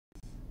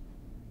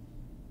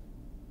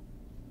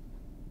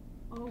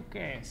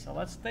Okay, so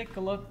let's take a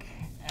look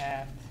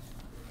at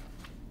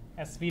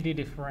SVD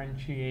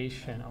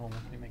differentiation. Oh,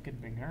 let me make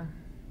it bigger.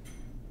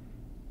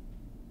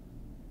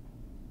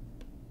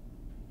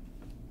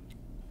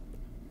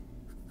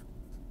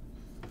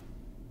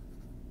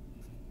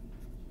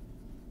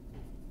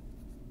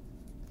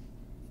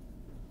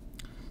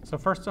 So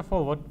first of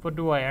all, what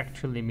do I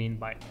actually mean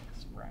by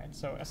this, right?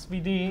 So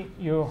SVD,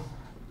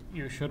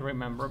 you should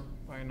remember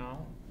by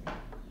now.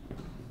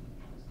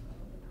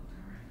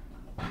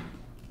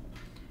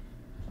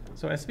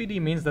 So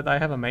SVD means that I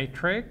have a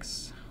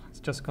matrix. Let's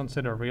just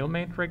consider a real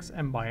matrix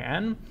M by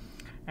N.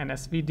 And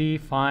SVD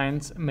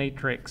finds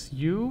matrix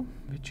U,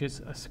 which is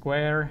a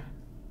square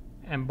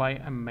M by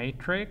M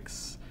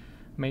matrix,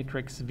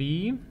 matrix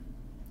V,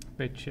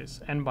 which is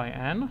N by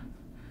N,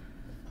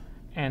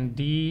 and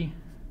D,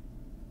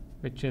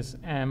 which is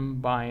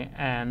M by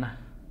N,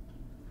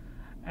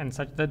 and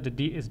such that the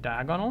D is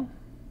diagonal,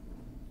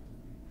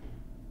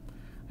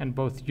 and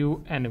both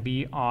U and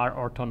V are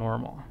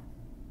orthonormal.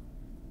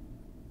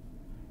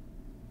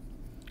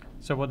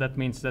 So what that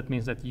means that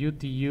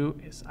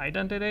UTU is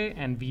identity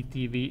and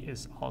VTV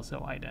is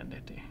also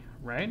identity,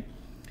 right?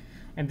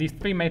 And these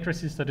three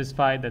matrices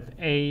satisfy that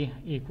A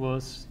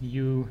equals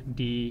U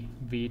D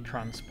V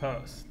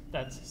transpose.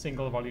 That's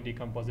single value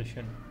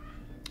decomposition,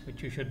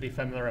 which you should be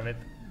familiar with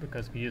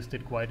because we used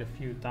it quite a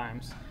few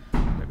times.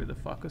 Maybe the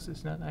focus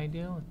is not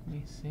ideal. Let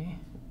me see.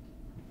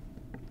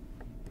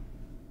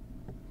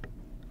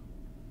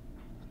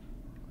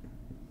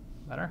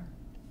 Better?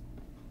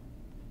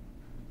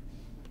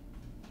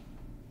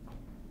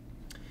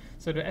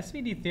 So the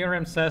SVD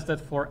theorem says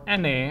that for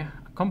any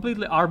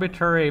completely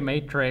arbitrary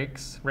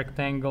matrix,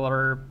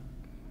 rectangular,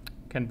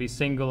 can be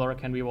singular,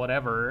 can be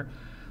whatever,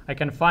 I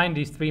can find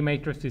these three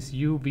matrices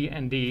U, V,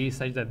 and D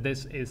such that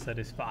this is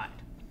satisfied.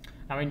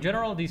 Now in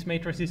general, these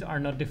matrices are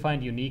not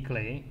defined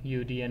uniquely,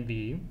 U, D, and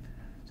V,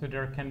 so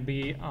there can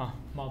be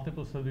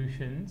multiple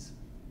solutions.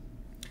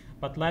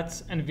 But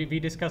we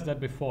discussed that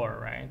before,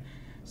 right?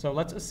 So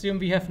let's assume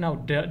we have now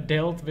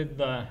dealt with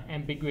the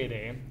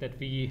ambiguity that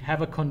we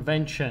have a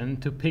convention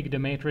to pick the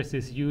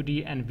matrices U,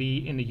 D, and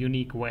V in a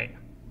unique way.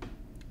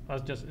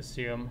 Let's just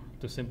assume,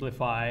 to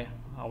simplify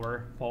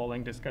our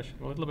following discussion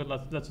a little bit,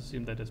 let's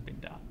assume that has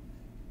been done.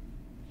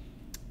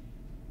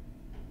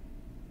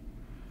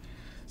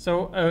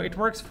 So it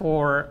works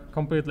for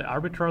completely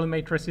arbitrary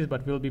matrices,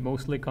 but we'll be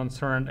mostly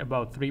concerned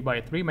about 3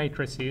 by 3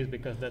 matrices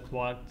because that's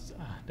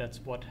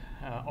what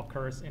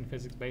occurs in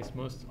physics-based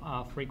most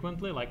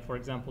frequently. Like for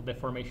example,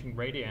 deformation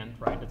gradient,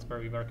 right? That's where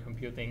we were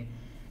computing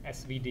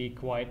SVD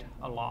quite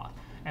a lot.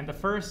 And the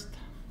first,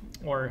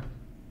 or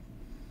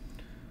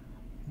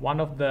one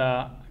of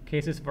the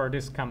cases where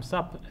this comes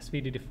up,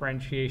 SVD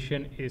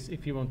differentiation, is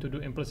if you want to do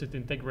implicit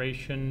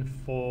integration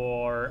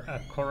for a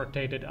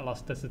correlated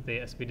elasticity,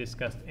 as we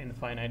discussed in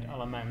finite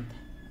element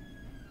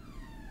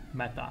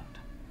method.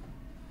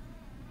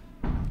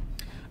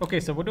 Okay,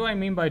 so what do I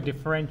mean by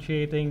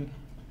differentiating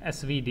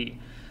SVD?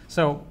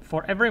 So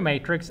for every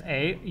matrix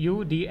A,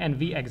 U, D, and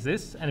V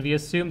exists, and we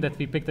assume that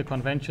we pick the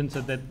convention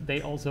so that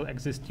they also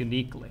exist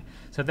uniquely.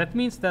 So that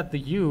means that the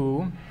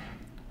U,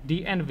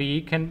 D, and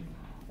V can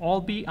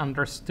all be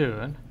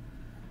understood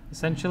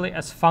essentially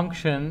as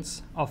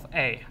functions of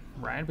A,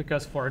 right?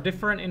 Because for a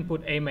different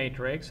input A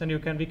matrix, and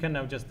we can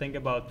now just think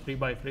about 3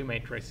 by 3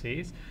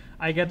 matrices,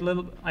 I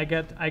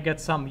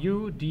get some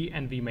U, D,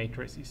 and V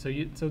matrices.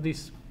 So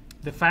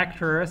the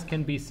factors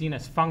can be seen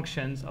as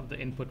functions of the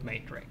input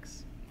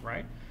matrix,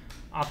 right?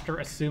 After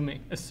assuming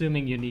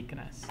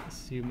uniqueness,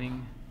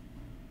 assuming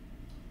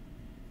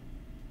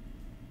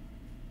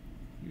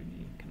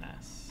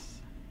uniqueness.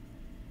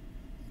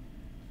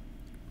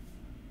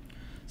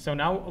 So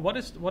now, what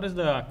is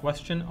the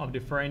question of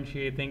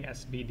differentiating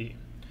SVD?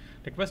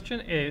 The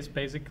question is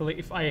basically,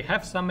 if I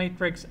have some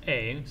matrix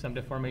A, some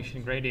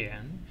deformation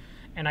gradient,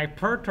 and I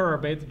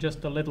perturb it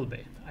just a little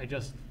bit, I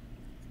just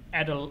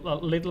add a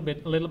little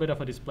bit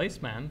of a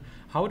displacement,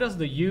 how does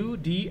the U,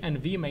 D, and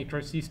V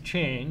matrices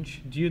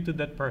change due to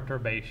that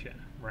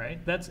perturbation,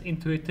 right? That's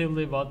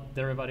intuitively what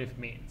derivative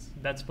means.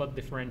 That's what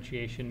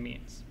differentiation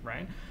means,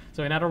 right?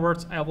 So in other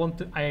words,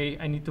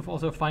 I need to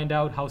also find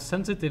out how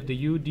sensitive the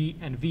U, D,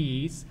 and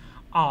V's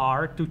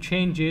are to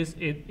changes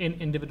in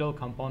individual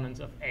components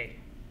of A.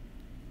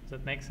 Does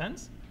that make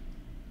sense?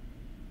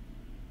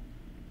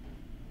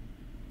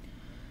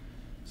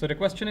 So the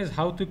question is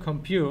how to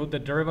compute the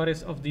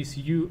derivatives of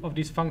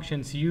these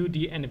functions U,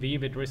 D, and V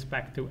with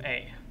respect to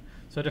A.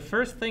 So the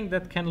first thing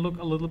that can look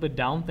a little bit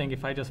daunting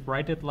if I just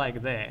write it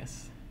like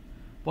this,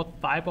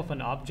 what type of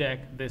an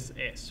object this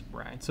is,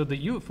 right? So the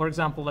U, for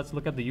example, let's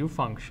look at the U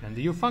function.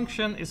 The U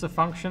function is a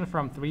function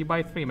from 3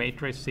 by 3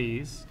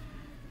 matrices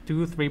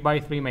to 3 by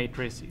 3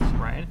 matrices,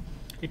 right?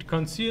 It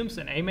consumes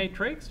an A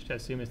matrix, which I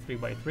assume is 3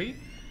 by 3,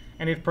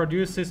 and it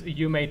produces a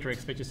U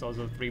matrix, which is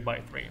also 3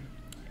 by 3,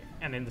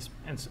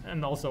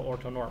 and also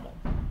orthonormal.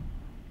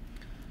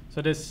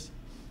 So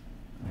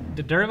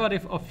the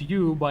derivative of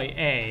U by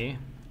A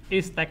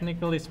is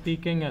technically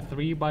speaking a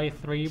 3 by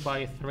 3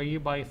 by 3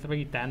 by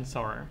 3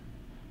 tensor.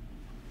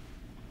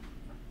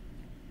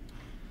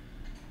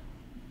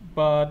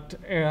 But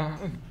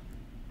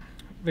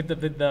with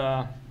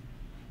the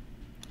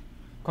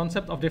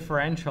concept of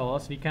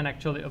differentials, we can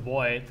actually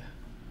avoid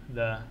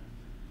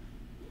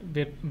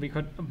we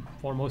could,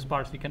 for most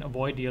parts, we can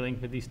avoid dealing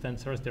with these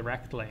tensors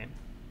directly.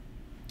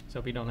 So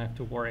we don't have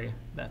to worry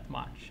that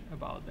much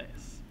about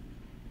this.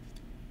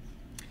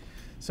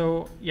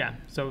 So yeah,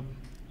 so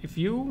if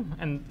u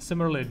and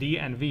similarly d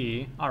and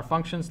v are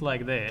functions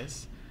like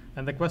this,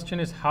 then the question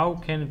is, how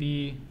can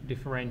we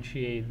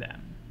differentiate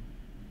them?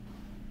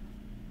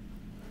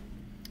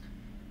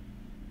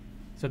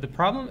 So the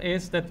problem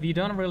is that we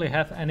don't really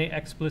have any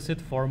explicit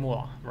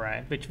formula,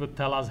 right, which would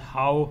tell us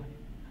how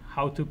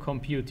to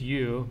compute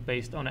u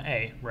based on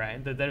a,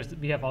 right? That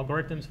we have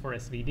algorithms for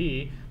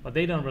SVD, but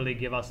they don't really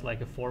give us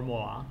like a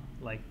formula,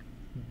 like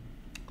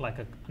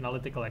an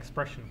analytical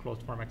expression,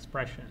 closed form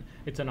expression.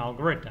 It's an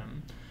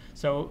algorithm.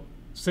 So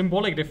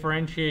symbolic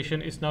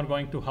differentiation is not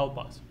going to help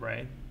us,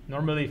 right?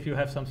 Normally, if you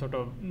have some sort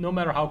of, no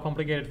matter how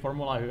complicated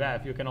formula you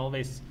have, you can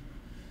always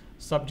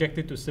subject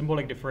it to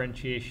symbolic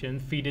differentiation,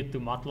 feed it to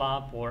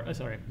MATLAB or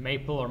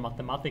Maple or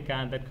Mathematica,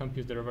 and that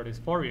computes derivatives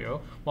for you.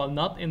 Well,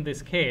 not in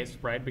this case,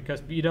 right?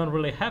 Because we don't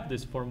really have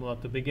this formula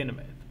to begin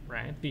with,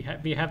 right?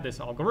 We have this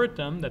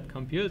algorithm that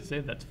computes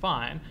it. That's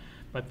fine,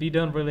 but we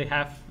don't really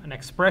have an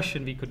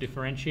expression we could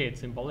differentiate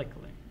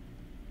symbolically.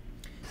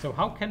 So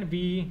how can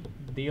we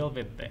deal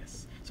with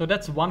this? So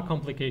that's one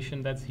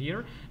complication that's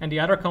here. And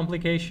the other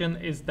complication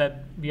is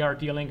that we are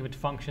dealing with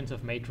functions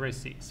of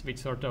matrices, which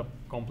sort of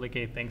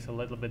complicate things a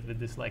little bit with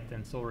this like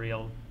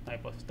tensorial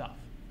type of stuff.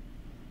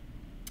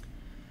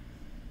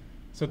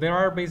 So there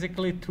are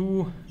basically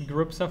two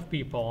groups of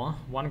people.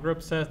 One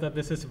group says that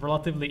this is a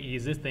relatively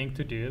easy thing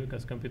to do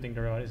because computing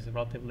derivatives is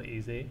relatively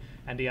easy.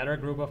 And the other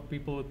group of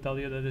people would tell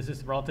you that this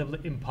is a relatively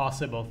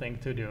impossible thing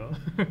to do.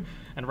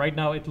 And right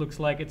now it looks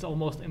like it's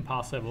almost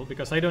impossible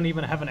because I don't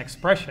even have an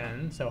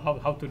expression, so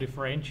how to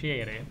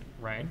differentiate it,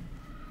 right?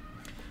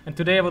 And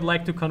today I would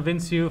like to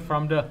convince you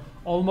from the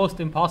almost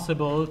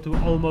impossible to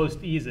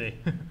almost easy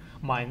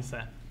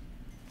mindset.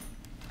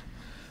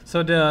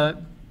 So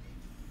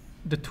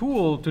the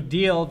tool to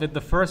deal with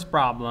the first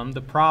problem, the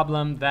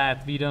problem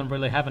that we don't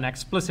really have an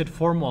explicit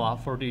formula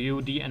for the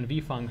u, d, and v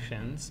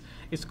functions,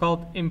 is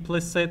called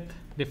implicit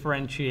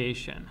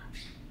differentiation.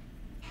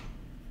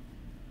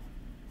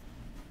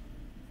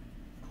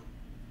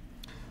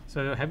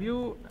 So have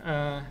you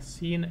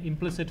seen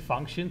implicit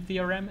function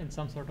theorem in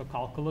some sort of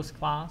calculus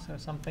class or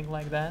something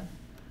like that?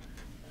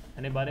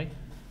 Anybody?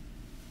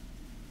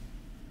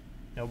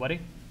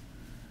 Nobody?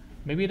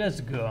 Maybe that's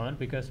good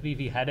because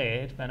we had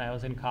it when I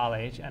was in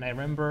college, and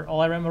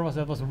all I remember was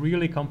it was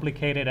really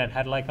complicated and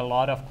had like a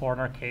lot of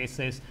corner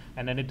cases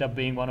and ended up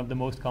being one of the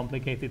most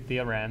complicated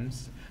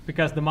theorems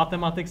because the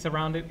mathematics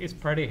around it is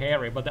pretty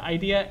hairy, but the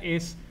idea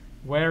is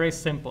very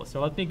simple.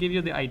 So let me give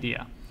you the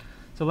idea.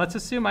 So let's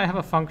assume I have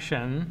a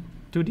function,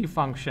 2D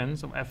function,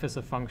 so f is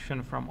a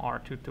function from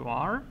R2 to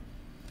R.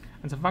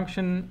 And the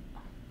function,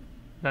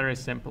 very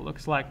simple,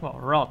 looks like, well,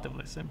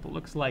 relatively simple,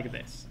 looks like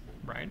this,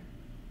 right?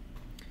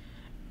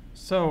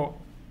 So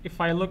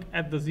if I look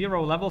at the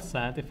zero level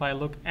set, if I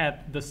look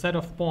at the set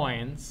of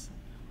points,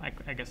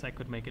 I guess I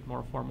could make it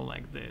more formal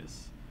like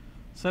this.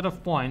 Set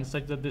of points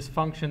such that this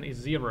function is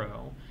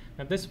 0,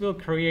 and this will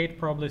create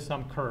probably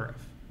some curve,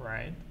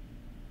 right?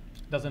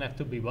 Doesn't have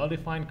to be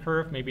well-defined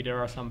curve, maybe there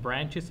are some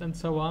branches and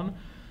so on,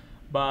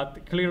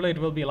 but clearly it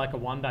will be like a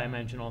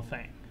one-dimensional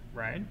thing,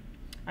 right?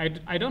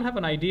 I don't have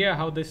an idea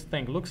how this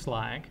thing looks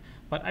like,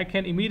 but I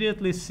can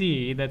immediately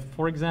see that,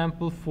 for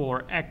example,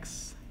 for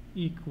x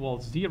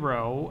equals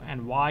 0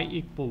 and y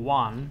equal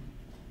 1,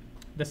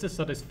 this is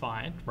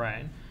satisfied,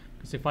 right?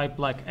 Because if I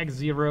plug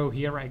x0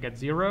 here, I get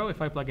 0.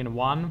 If I plug in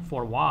 1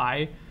 for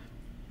y,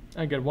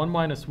 I get 1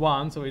 minus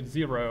 1, so it's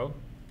 0.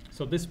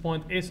 So this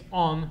point is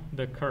on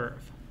the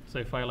curve. So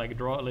if I like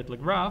draw a little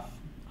graph,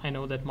 I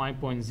know that my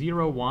point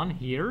 0, 1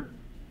 here,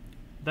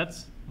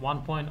 that's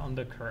one point on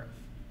the curve,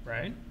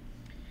 right?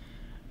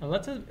 Now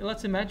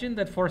let's imagine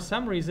that for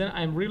some reason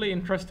I'm really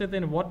interested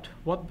in what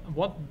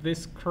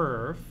this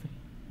curve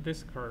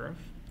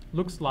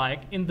looks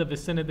like in the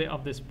vicinity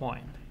of this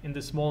point, in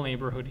the small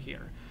neighborhood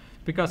here,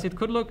 because it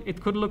could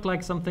look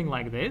like something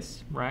like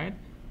this, right?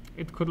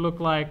 It could look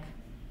like,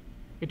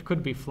 it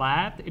could be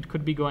flat, it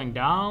could be going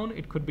down,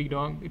 it could be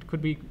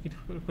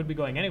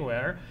going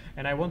anywhere,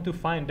 and I want to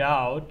find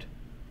out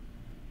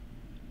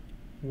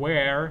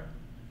where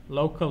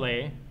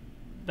locally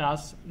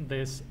does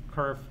this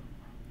curve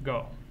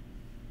go.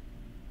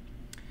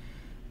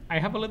 I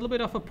have a little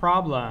bit of a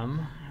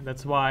problem.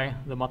 That's why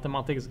the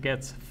mathematics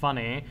gets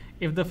funny.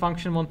 If the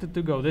function wanted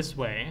to go this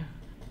way,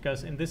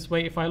 because in this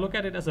way, if I look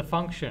at it as a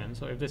function,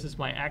 so if this is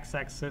my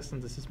x-axis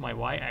and this is my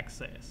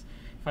y-axis,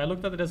 if I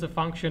looked at it as a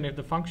function, if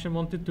the function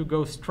wanted to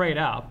go straight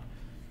up,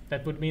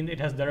 that would mean it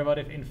has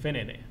derivative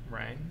infinity,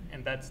 right?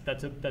 And that's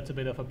a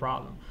bit of a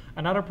problem.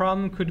 Another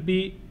problem could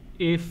be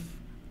if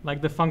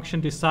like the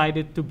function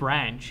decided to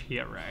branch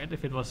here, right?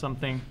 If it was some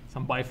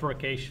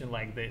bifurcation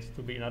like this,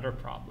 to be another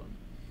problem.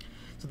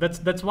 So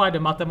that's why the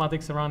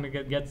mathematics around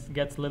it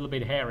gets a little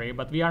bit hairy,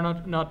 but we are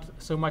not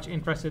so much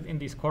interested in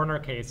these corner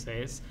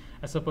cases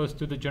as opposed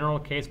to the general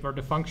case where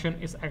the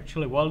function is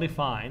actually well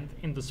defined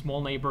in the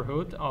small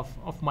neighborhood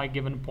of my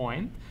given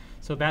point.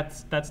 So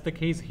that's the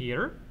case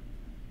here.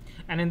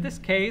 And in this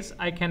case,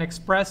 I can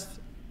express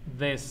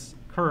this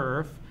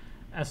curve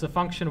as a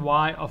function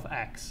y of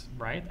x,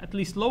 right? At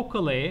least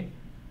locally,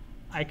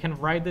 I can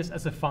write this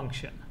as a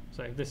function.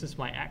 So if this is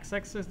my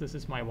x-axis, this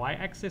is my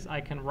y-axis, I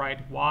can write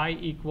y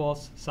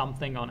equals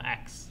something on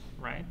x,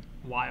 right?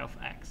 Y of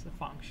x, a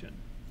function.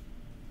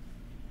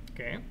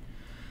 Okay.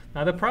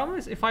 Now the problem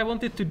is if I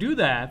wanted to do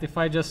that, if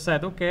I just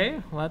said,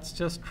 okay, let's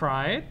just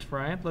try it,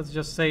 right? Let's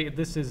just say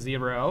this is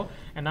 0,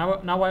 and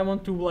now I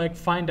want to like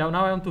find out,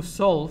 now I want to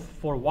solve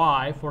for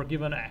y for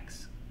given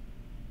x.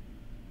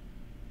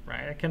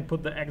 Right? I can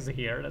put the x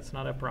here, that's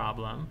not a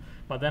problem.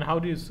 But then how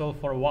do you solve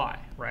for y,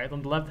 right?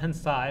 On the left-hand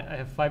side, I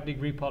have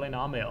 5-degree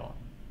polynomial.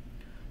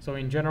 So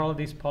in general,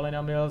 these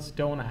polynomials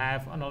don't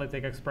have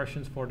analytic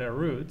expressions for their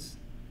roots.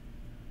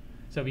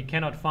 So we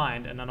cannot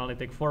find an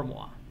analytic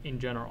formula in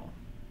general.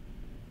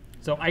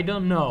 So I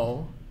don't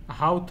know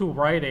how to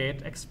write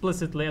it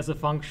explicitly as a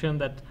function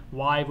that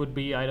y would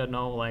be, I don't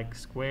know, like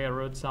square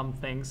root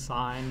something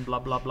sine blah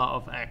blah blah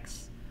of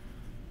x.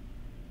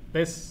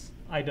 This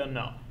I don't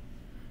know.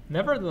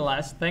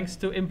 Nevertheless, thanks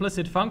to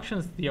implicit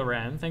functions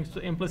theorem, thanks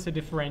to implicit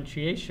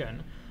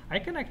differentiation, I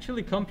can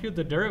actually compute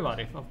the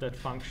derivative of that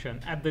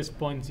function at this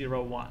point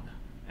 0, 1,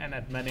 and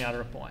at many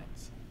other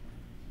points.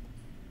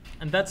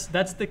 And that's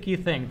the key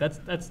thing.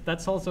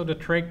 That's also the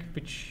trick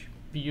which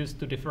we use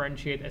to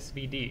differentiate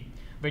SVD,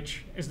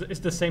 which is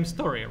the same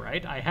story,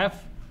 right? I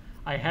have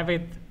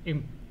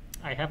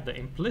the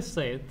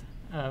implicit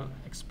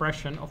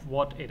expression of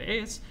what it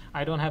is.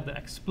 I don't have the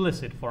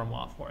explicit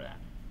formula for that.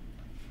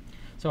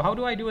 So how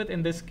do I do it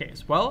in this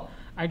case? Well,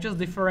 I just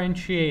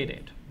differentiate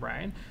it,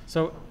 right?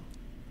 So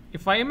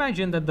if I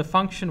imagine that the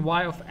function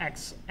y of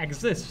x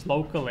exists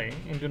locally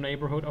in the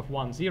neighborhood of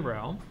 1,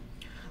 0,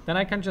 then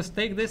I can just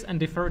take this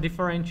and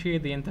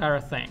differentiate the entire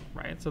thing,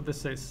 right? So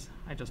this is,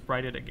 I just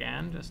write it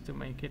again just to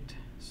make it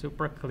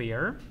super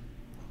clear.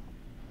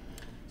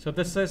 So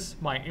this is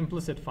my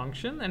implicit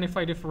function, and if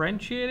I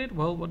differentiate it,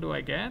 well, what do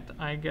I get?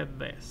 I get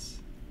this.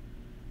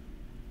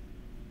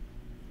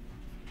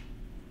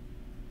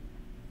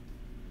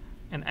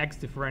 And x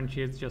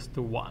differentiates just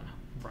to 1,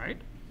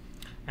 right?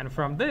 And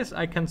from this,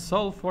 I can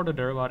solve for the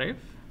derivative.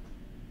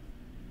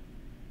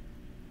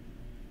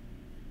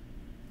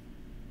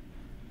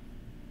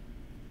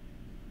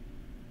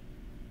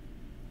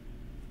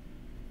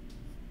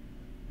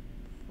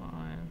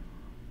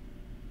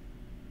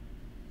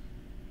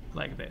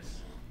 Like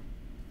this,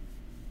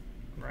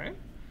 right?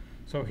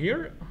 So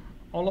here,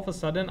 all of a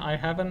sudden, I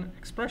have an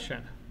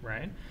expression,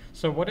 right?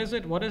 So what is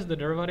it? What is the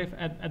derivative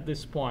at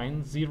this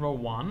point, 0,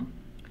 1?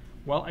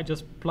 Well, I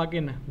just plug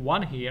in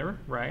 1 here,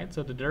 right?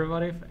 So the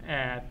derivative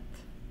at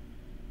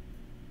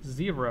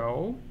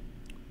 0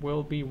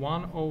 will be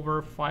 1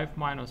 over 5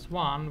 minus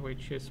 1,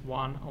 which is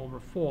 1 over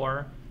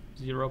 4,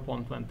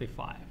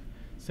 0.25.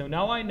 So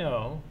now I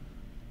know,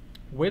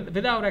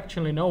 without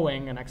actually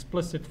knowing an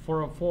explicit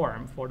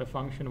form for the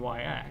function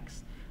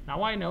yx,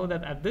 now I know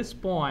that at this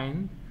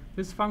point,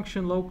 this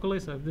function locally,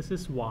 so this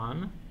is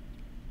 1,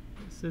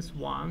 this is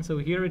 1, so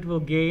here it will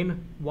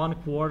gain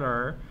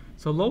 1/4.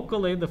 So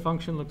locally, the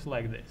function looks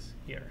like this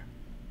here,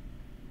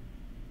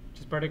 which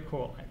is pretty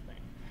cool, I think.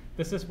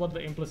 This is what the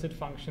implicit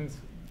functions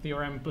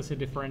theorem, implicit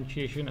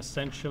differentiation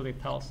essentially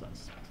tells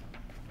us.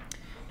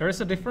 There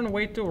is a different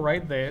way to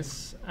write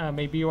this.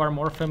 Maybe you are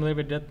more familiar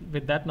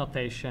with that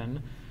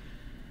notation.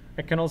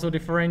 I can also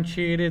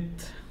differentiate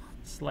it.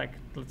 It's like,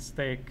 let's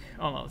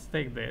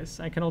take this.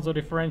 I can also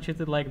differentiate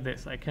it like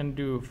this. I can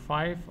do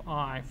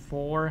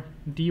 5i4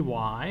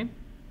 dy.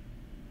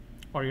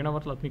 Or you know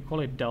what, let me call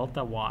it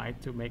delta y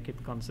to make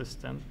it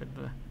consistent with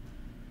the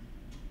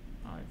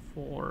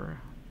I4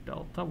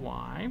 delta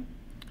y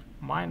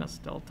minus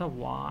delta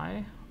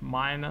y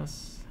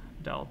minus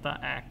delta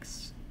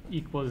x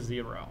equals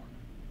 0.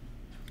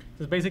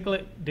 So it's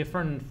basically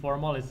different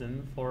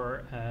formalism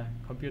for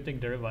computing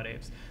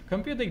derivatives.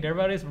 Computing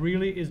derivatives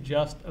really is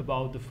just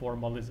about the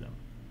formalism.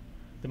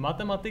 The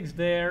mathematics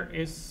there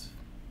is,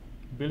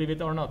 believe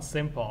it or not,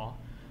 simple.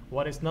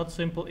 What is not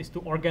simple is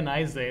to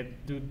organize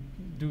it,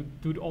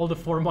 do all the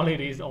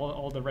formalities,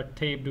 all the red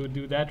tape,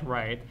 do that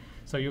right,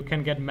 so you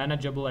can get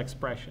manageable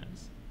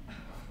expressions.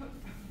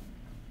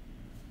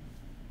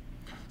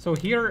 So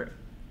here,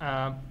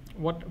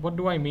 what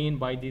do I mean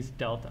by these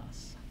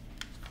deltas?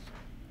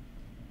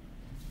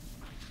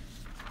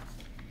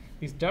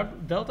 These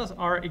deltas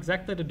are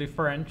exactly the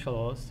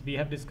differentials we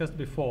have discussed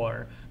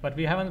before, but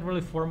we haven't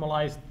really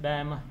formalized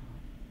them.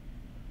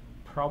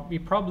 We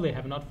probably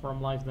have not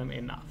formalized them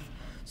enough.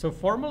 So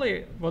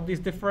formally, what these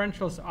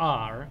differentials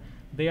are,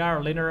 they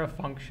are linear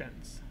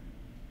functions.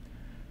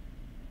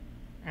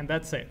 And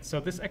that's it. So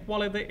this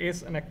equality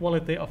is an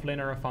equality of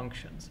linear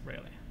functions,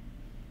 really.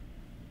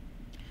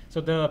 So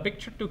the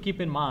picture to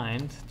keep in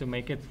mind, to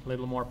make it a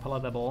little more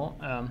palatable,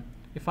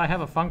 if I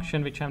have a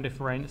function which I'm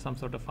differentiating, some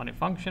sort of funny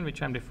function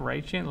which I'm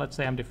differentiating, let's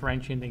say I'm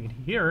differentiating it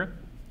here,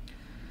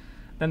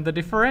 then the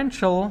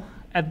differential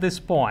at this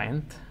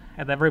point,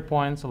 at every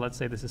point, so let's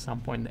say this is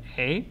some point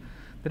A,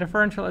 the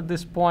differential at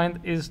this point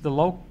is the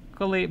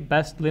locally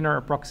best linear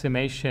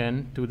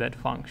approximation to that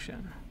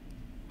function.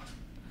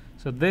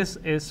 So this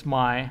is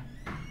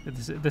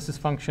this is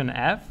function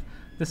f.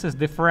 This is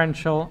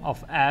differential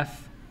of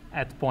f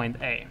at point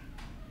A.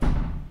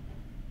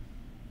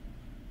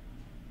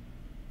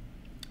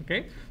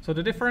 Okay, so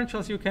the differential,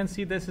 as you can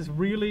see, this is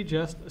really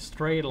just a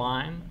straight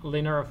line,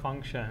 linear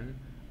function.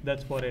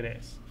 That's what it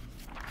is.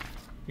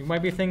 You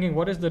might be thinking,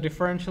 what is the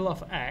differential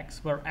of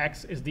x, where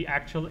x is the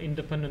actual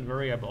independent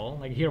variable?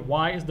 Like here,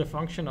 y is the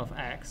function of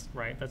x,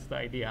 right? That's the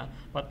idea.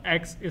 But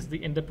x is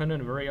the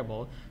independent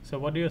variable. So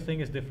what do you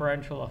think is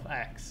differential of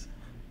x?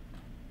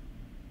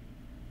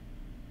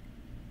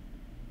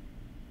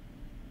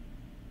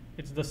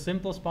 It's the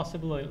simplest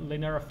possible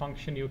linear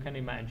function you can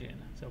imagine.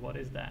 So what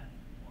is that?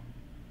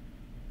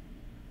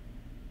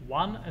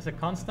 1 as a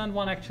constant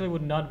one actually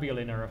would not be a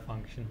linear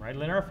function, right?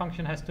 Linear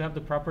function has to have the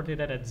property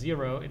that at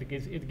 0 it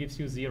gives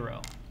you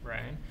 0,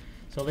 right?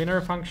 So linear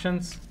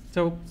functions,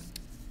 so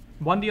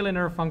 1D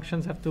linear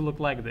functions have to look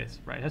like this,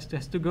 right? Has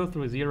to go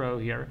through 0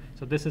 here.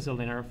 So this is a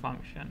linear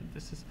function.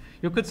 This is,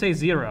 you could say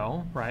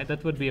 0, right?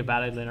 That would be a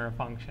valid linear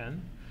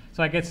function.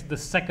 So I guess the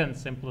second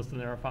simplest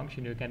linear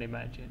function you can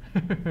imagine.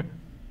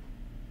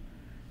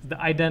 The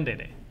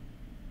identity,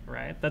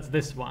 right? That's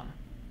this one.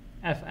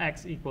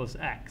 Fx equals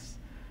x.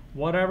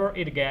 Whatever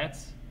it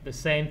gets, the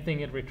same thing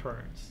it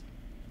returns.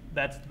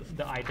 That's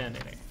the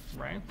identity,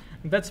 right?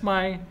 And that's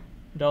my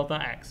delta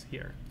x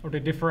here, or the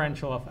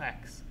differential of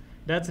x.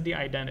 That's the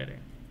identity.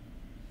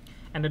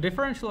 And the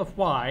differential of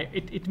y,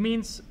 it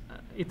means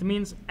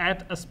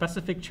at a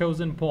specific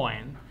chosen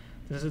point.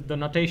 This is, the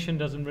notation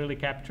doesn't really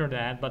capture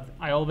that, but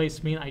I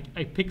always mean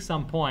I pick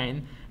some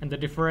point, and the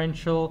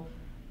differential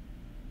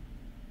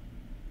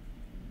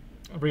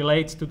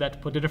relates to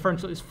that. The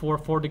differential is for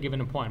the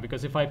given point,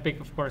 because if I pick,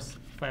 of course,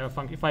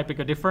 if I pick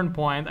a different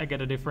point, I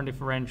get a different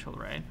differential,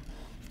 right?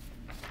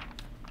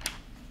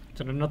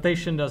 So the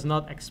notation does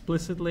not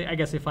explicitly, I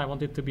guess if I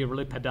wanted to be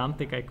really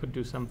pedantic, I could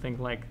do something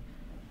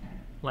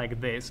like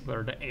this,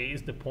 where the A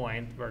is the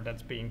point where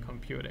that's being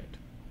computed.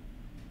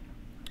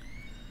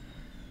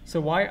 So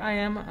why I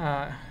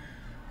am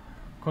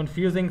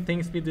confusing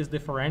things with these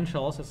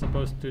differentials as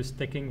opposed to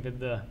sticking with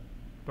the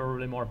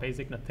probably more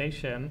basic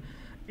notation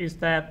is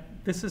that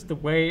this is the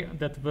way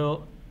that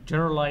will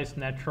generalize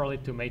naturally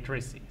to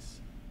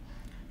matrices.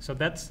 So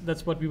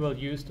that's what we will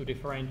use to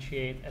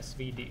differentiate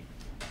SVD.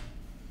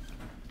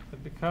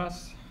 But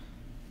because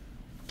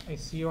I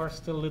see you are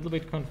still a little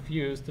bit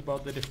confused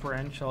about the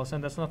differentials,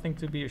 and that's nothing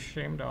to be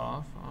ashamed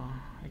of.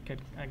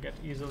 I get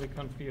easily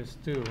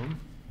confused too.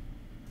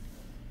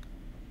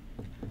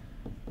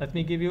 Let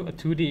me give you a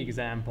 2D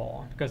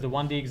example, because the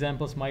 1D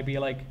examples might be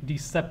like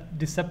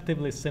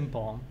deceptively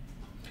simple.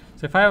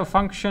 So if I have a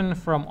function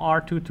from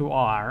R2 to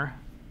R,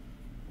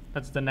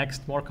 that's the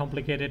next more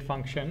complicated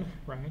function,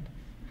 right?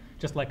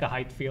 Just like a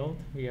height field,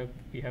 we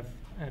have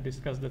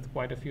discussed that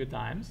quite a few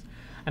times.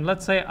 And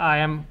let's say I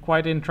am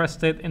quite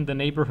interested in the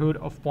neighborhood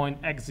of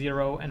point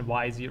x0 and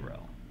y0,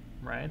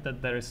 right?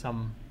 That there is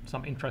some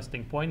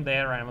interesting point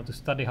there, and I want to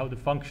study how the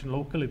function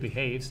locally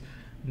behaves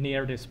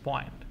near this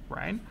point,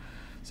 right?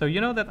 So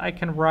you know that I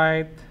can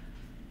write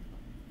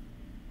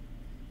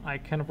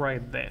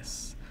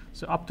this.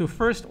 So up to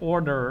first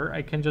order,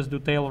 I can just do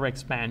Taylor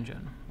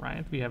expansion,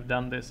 right? We have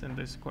done this in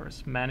this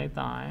course many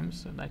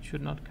times, so that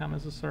should not come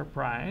as a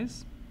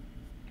surprise.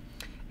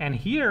 And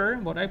here,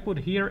 what I put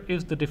here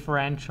is the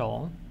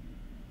differential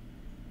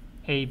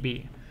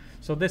AB.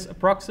 So this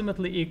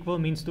approximately equal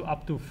means to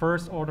up to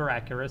first order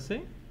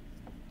accuracy.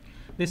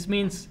 This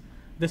means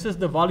this is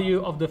the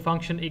value of the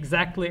function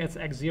exactly as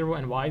x0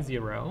 and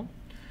y0.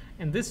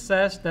 And this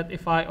says that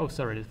if I, oh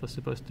sorry, this was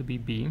supposed to be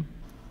B.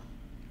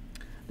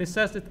 This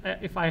says that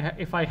if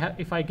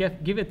I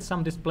give it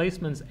some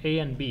displacements A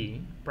and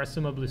B,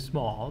 presumably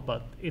small,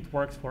 but it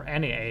works for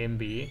any A and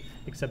B,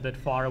 except that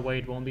far away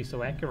it won't be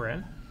so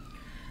accurate,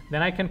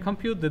 then I can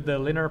compute the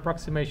linear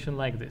approximation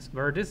like this,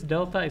 where this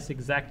delta is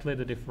exactly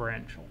the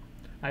differential.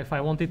 Now, if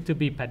I want it to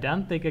be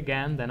pedantic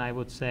again, then I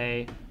would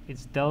say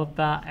it's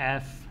delta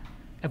f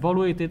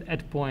evaluated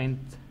at point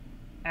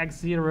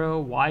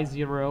x0,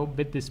 y0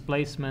 with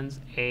displacements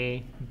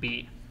A,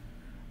 B.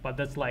 But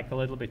that's like a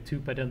little bit too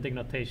pedantic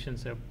notation,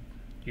 so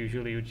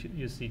usually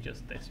you see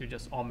just this. You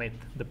just omit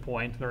the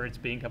point where it's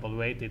being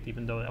evaluated,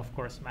 even though it of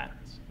course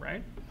matters,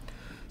 right?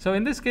 So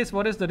in this case,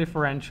 what is the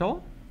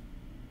differential?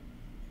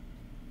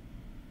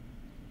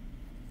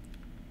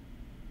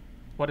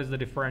 What is the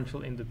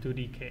differential in the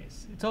 2D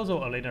case? It's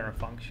also a linear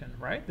function,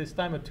 right? This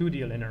time a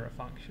 2D linear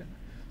function.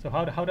 So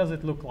how does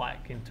it look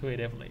like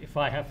intuitively? If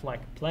I have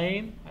like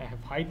plane, I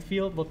have height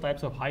field. What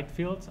types of height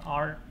fields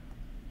are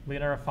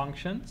linear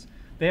functions?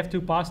 They have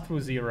to pass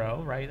through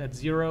 0, right? At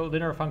 0,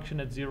 linear function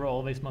at 0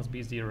 always must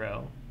be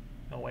 0.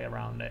 No way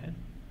around it.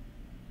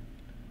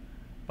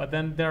 But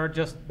then they're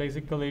just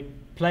basically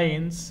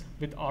planes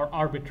with our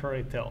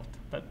arbitrary tilt.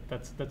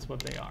 That's what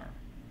they are.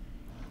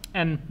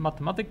 And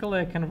mathematically,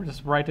 I can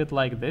just write it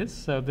like this.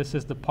 So this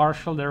is the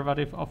partial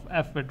derivative of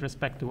f with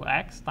respect to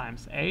x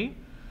times a,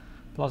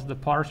 plus the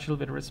partial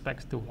with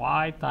respect to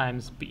y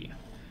times b.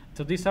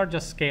 So these are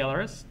just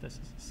scalars.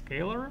 This is a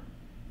scalar.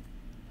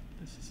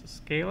 This is a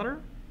scalar.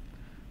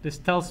 This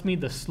tells me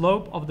the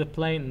slope of the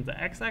plane in the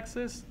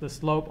x-axis, the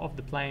slope of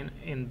the plane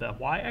in the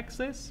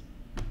y-axis,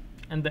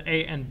 and the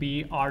a and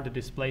b are the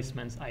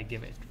displacements I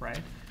give it, right?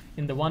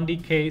 In the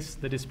 1D case,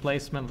 the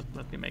displacement,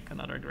 let me make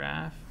another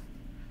graph.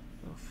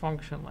 A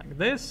function like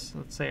this.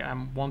 Let's say I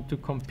want to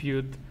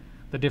compute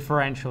the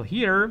differential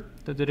here.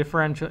 The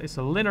differential is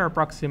a linear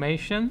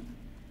approximation.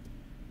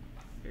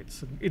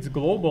 It's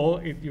global.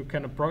 You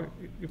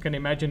can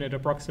imagine it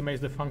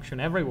approximates the function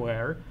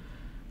everywhere,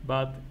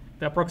 but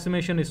the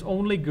approximation is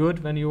only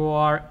good when you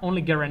are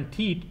only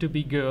guaranteed to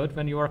be good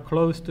when you are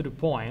close to the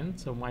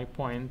point. So my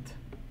point,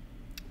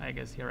 I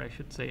guess here I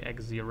should say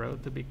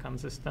x0 to be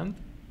consistent.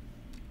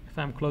 If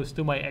I'm close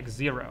to my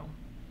x0,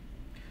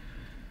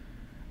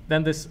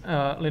 then this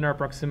linear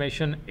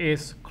approximation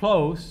is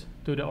close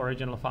to the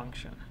original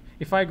function.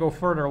 If I go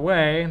further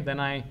away, then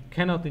I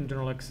cannot in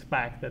general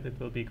expect that it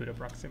will be a good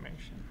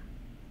approximation.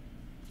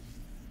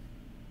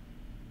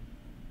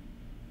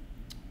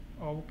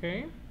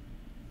 Okay.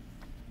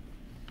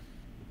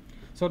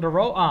 So the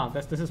rho,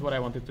 this is what I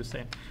wanted to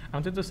say. I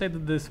wanted to say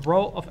that this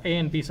rho of a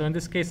and b, so in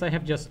this case I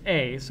have just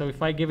a, so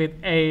if I give it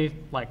a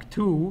like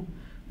 2,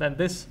 then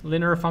this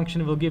linear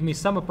function will give me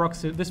some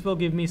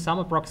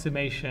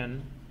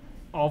approximation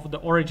of the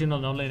original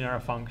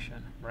nonlinear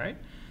function, right?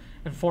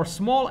 And for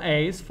small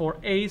a's, for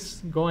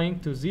a's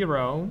going to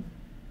 0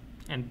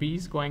 and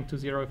b's going to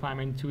 0 if I'm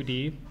in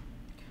 2D,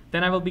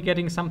 then I will be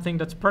getting something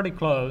that's pretty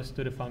close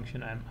to the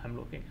function I'm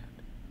looking at.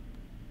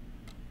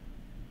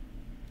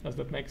 Does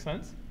that make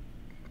sense?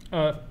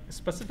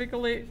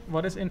 Specifically,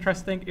 what is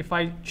interesting, if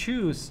I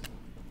choose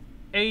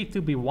a to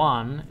be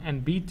 1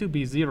 and b to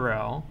be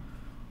 0,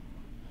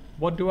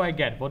 what do I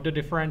get? What the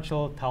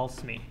differential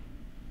tells me?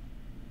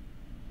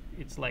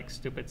 It's like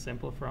stupid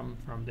simple from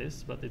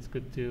this, but it's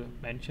good to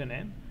mention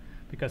it,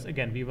 because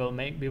again we will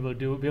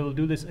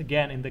do this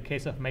again in the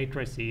case of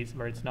matrices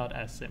where it's not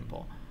as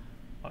simple.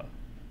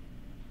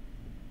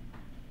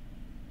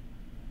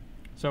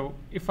 So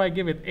if I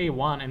give it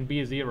a1 and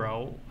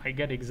b0, I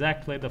get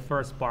exactly the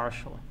first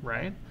partial,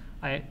 right?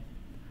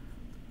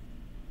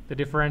 The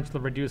differential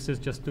reduces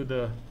just to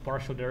the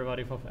partial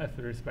derivative of f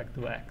with respect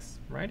to x,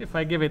 right? If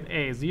I give it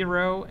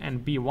a0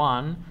 and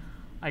b1,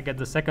 I get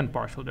the second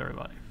partial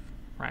derivative,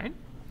 right?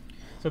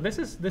 So this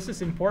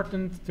is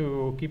important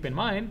to keep in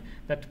mind,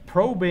 that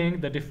probing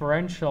the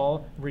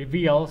differential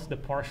reveals the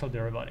partial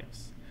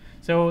derivatives.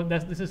 So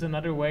this is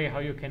another way how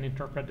you can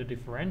interpret the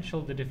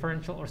differential,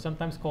 or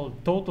sometimes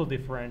called total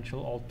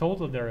differential or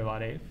total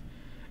derivative.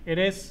 It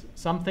is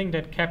something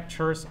that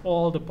captures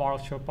all the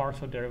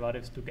partial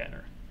derivatives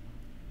together.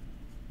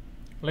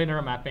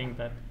 Linear mapping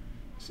that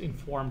is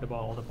informed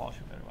about all the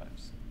partial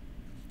derivatives.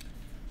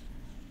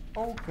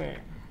 Okay.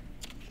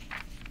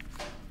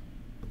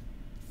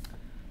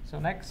 So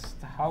next,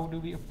 how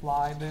do we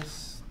apply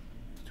this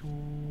to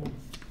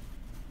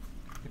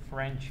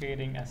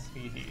differentiating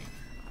SVD?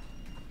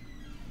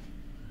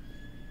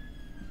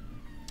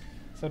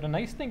 So the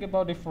nice thing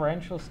about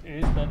differentials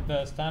is that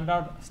the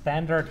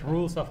standard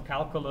rules of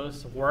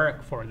calculus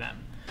work for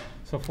them.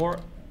 So for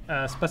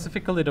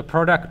specifically the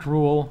product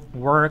rule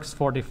works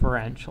for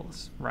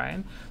differentials,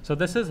 right? So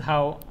this is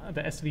how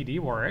the SVD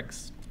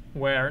works,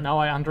 where now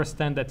I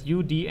understand that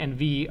u, d, and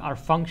v are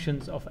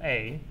functions of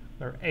a,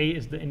 where a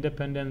is the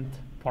independent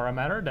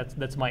parameter,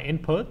 that's my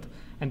input,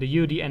 and the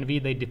u, d, and v,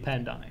 they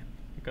depend on it,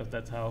 because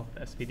that's how the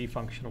SVD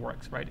function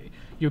works, right?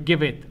 You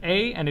give it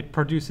a, and it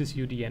produces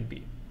u, d, and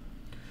b.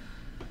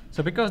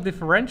 So because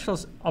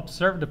differentials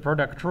observe the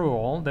product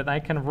rule, then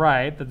I can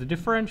write that the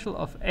differential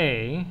of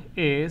a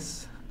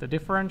is the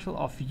differential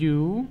of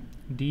u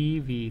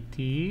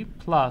dvt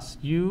plus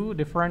u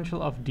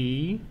differential of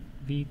d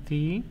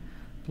vt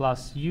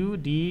plus u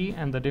d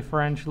and the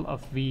differential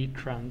of v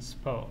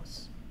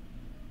transpose.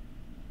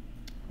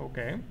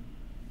 Okay.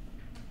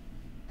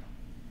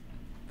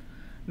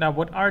 Now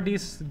what are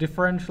these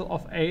differential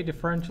of a,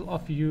 differential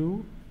of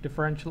u,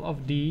 differential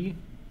of d,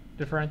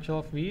 differential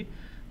of v?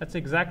 That's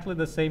exactly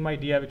the same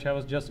idea which I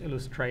was just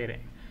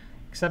illustrating,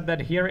 except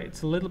that here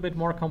it's a little bit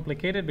more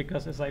complicated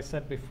because, as I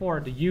said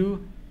before, the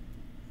u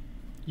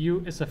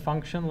is a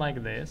function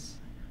like this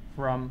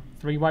from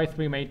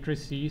 3x3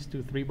 matrices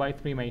to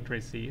 3x3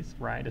 matrices,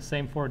 right? The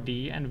same for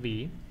d and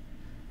v,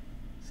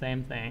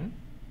 same thing.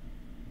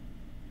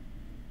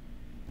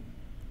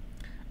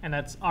 And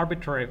that's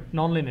arbitrary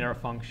nonlinear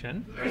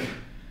function.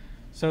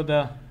 So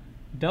the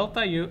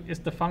delta u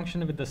is the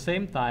function with the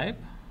same type,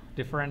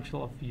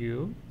 differential of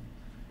u,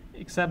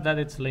 except that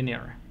it's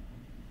linear.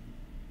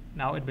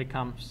 Now it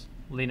becomes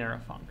linear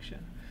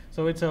function.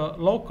 So it's a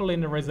local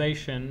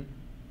linearization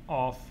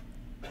of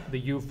the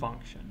u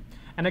function.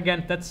 And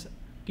again,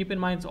 keep in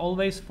mind it's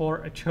always for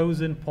a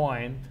chosen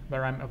point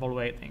where I'm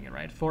evaluating it,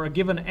 right? For a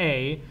given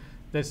A,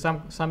 there's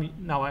some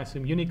now I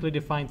assume uniquely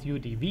defined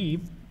UDV,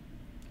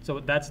 so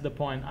that's the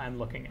point I'm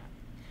looking at.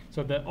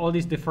 So all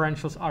these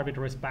differentials are with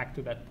respect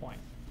to that point,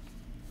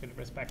 with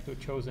respect to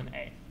chosen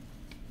A.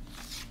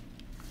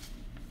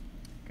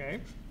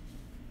 Okay.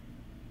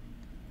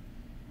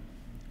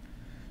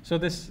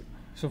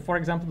 So for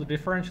example, the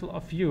differential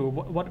of U,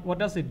 what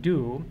does it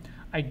do?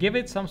 I give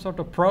it some sort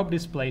of probe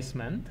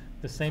displacement,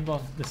 the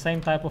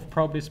same type of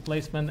probe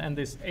displacement and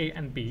this A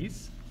and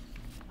B's,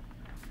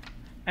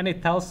 and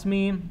it tells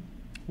me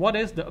what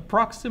is the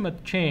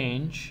approximate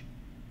change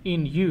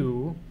in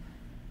U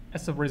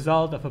as a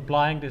result of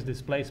applying this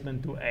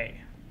displacement to A.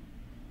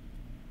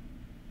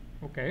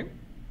 Okay.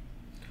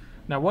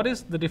 Now, what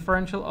is the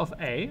differential of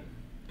A?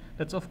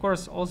 That's of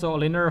course also a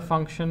linear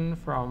function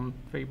from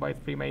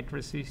 3×3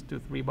 matrices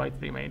to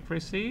 3×3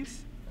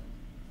 matrices.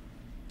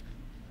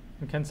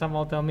 And can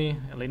someone tell me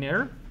a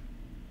linear?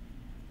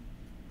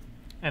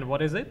 And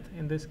what is it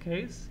in this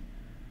case?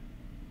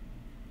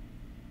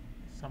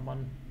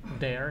 Someone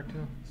dare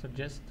to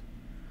suggest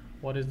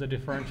what is the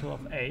differential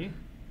of A?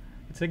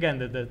 It's again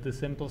the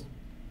simplest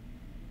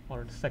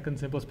or the second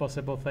simplest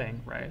possible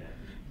thing, right?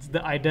 It's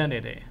the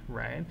identity,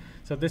 right?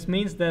 So this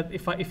means that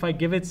if I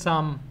give it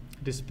some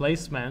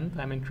displacement,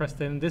 I'm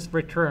interested in this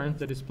returns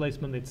the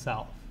displacement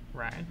itself,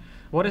 right?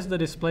 What is the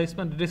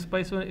displacement? The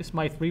displacement is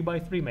my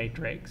 3×3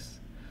 matrix.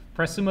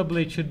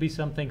 Presumably it should be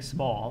something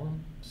small,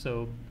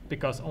 so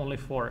because only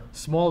for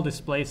small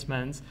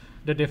displacements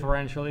the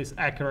differential is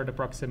accurate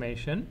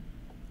approximation,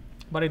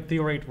 but in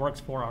theory it works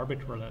for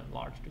arbitrarily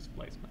large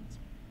displacements.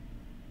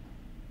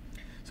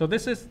 So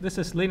this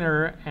is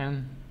linear,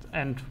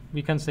 and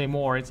we can say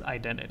more, it's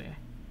identity.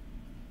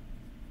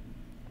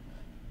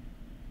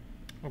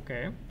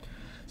 Okay.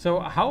 So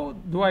how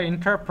do I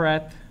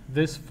interpret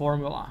this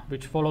formula,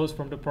 which follows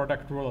from the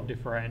product rule of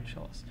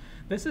differentials?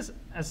 This is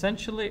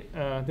essentially,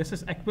 this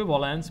is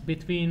equivalence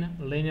between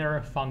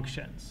linear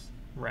functions,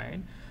 right?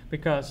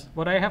 Because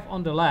what I have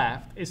on the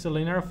left is a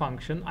linear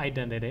function,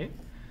 identity.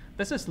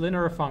 This is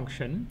linear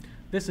function.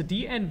 This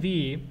D and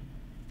V,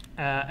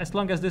 as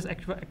long as this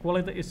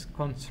equality is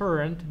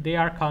concerned, they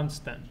are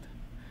constant.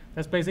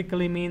 That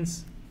basically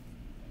means,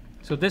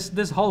 so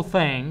this whole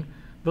thing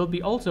will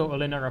be also a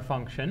linear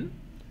function,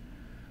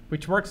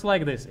 which works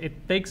like this.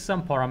 It takes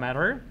some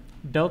parameter,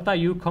 delta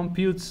U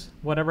computes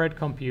whatever it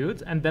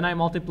computes, and then I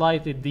multiply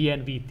it with D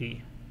and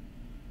VT,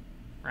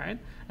 right?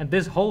 And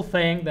this whole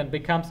thing then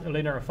becomes a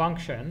linear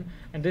function,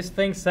 and this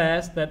thing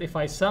says that if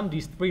I sum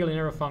these three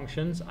linear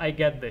functions, I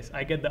get this,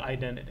 I get the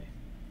identity.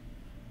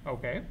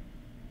 Okay?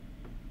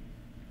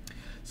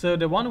 So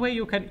the one way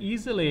you can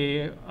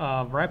easily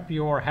wrap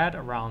your head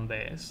around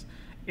this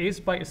is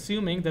by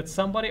assuming that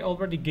somebody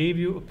already gave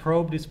you a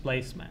probe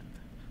displacement.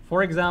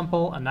 For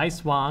example, a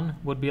nice one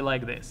would be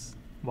like this: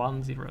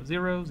 1, 0,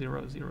 0,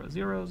 0, 0,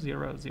 0,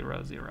 0,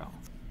 0, 0,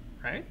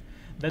 right?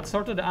 That's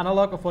sort of the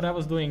analog of what I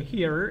was doing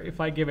here.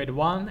 If I give it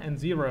 1 and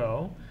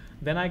 0,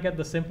 then I get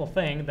the simple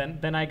thing,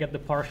 then I get the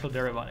partial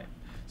derivative.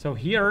 So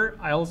here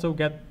I also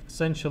get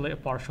essentially a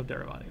partial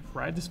derivative,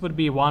 right? This would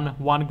be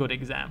one good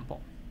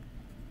example.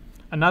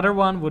 Another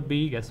one would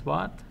be, guess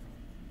what?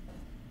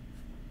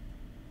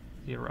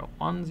 0,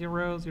 1,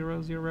 0,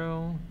 0,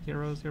 0,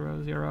 0,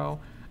 0, 0,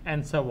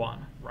 and so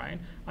on, right?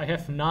 I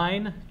have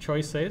 9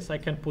 choices. I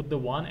can put the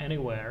 1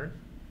 anywhere.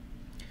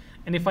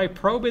 And if I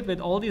probe it with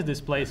all these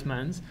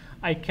displacements,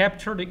 I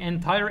capture the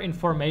entire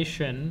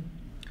information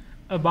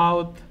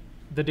about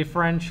the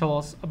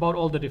differentials, about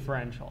all the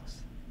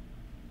differentials.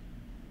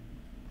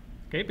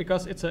 Okay,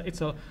 because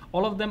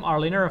all of them are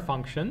linear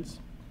functions.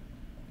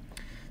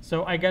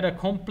 So I get a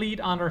complete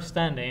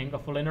understanding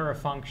of a linear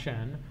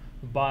function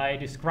by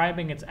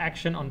describing its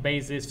action on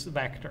basis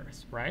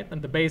vectors, right?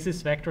 And the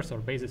basis vectors, or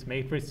basis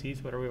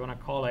matrices, whatever we want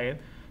to call it,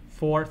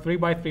 for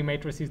 3×3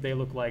 matrices, they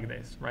look like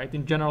this, right?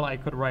 In general, I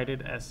could write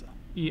it as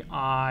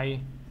EI,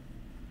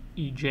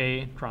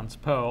 EJ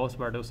transpose,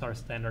 where those are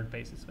standard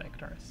basis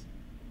vectors.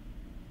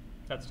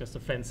 That's just a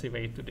fancy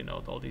way to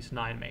denote all these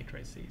 9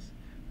 matrices.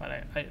 But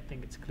I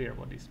think it's clear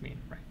what these mean,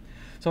 right?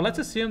 So let's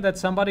assume that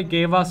somebody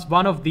gave us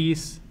one of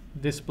these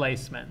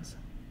displacements,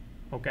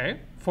 okay?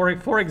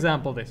 For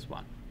example, this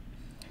one.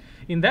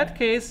 In that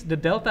case, the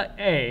delta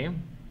A,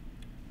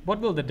 what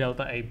will the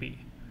delta A be?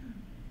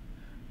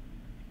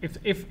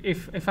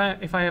 If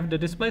I have the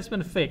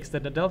displacement fixed,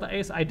 that the delta A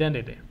is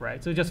identity,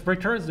 right? So it just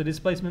returns the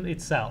displacement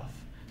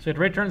itself. So it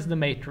returns the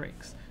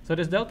matrix. So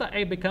this delta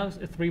A becomes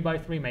a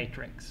 3×3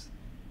 matrix,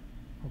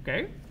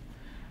 okay?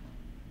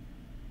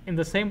 In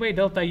the same way,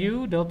 delta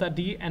U, delta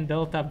D, and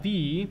delta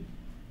V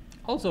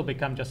also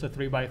become just a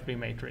 3×3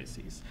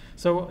 matrices.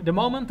 So the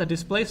moment the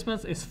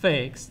displacement is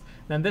fixed,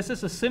 then this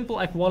is a simple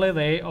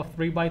equality of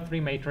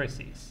 3×3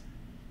 matrices.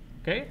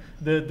 Okay,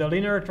 the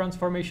linear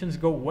transformations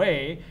go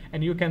away,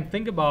 and you can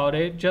think about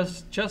it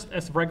just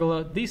as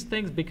regular. These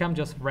things become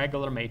just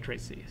regular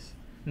matrices.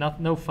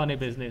 No funny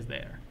business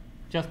there.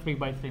 Just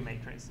 3×3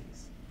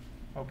 matrices.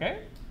 Okay,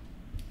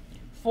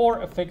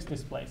 for a fixed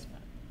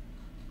displacement.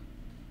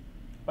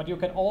 But you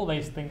can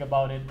always think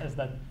about it as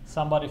that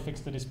somebody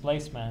fixed the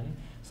displacement.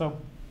 So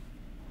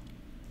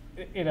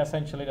it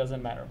essentially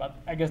doesn't matter. But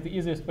I guess the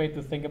easiest way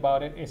to think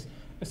about it is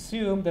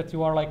assume that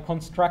you are like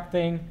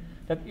constructing,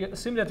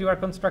 assume that you are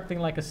constructing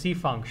like a C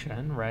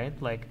function, right?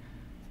 Like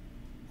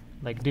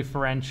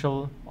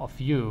differential of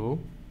u,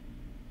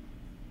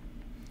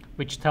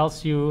 which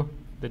tells you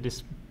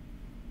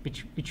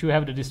which you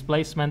have the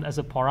displacement as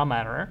a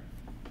parameter.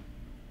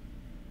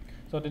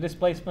 So the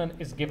displacement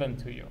is given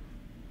to you.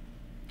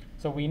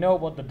 So we know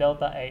what the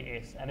delta A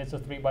is, and it's a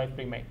 3 by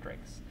 3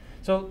 matrix.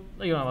 So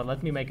you know what,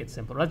 let me make it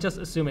simple. Let's just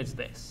assume it's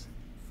this,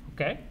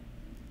 okay?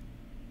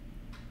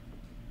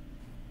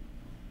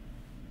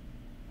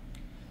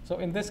 So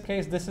in this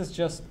case, this is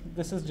just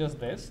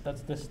this.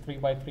 That's this 3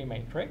 by 3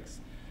 matrix.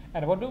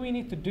 And what do we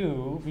need to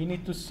do? We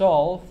need to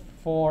solve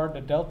for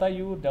the delta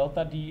U,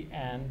 delta D,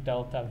 and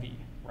delta V,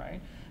 right?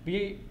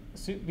 We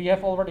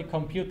have already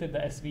computed the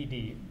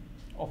SVD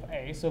of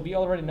A, so we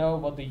already know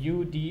what the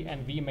U, D,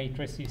 and V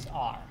matrices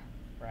are,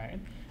 right?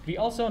 We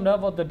also know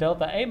what the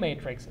delta A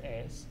matrix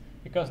is,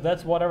 because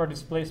that's whatever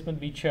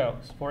displacement we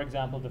chose, for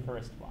example, the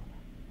first one,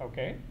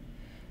 okay?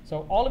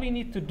 So all we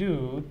need to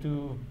do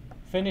to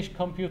finish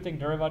computing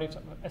derivatives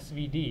of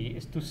SVD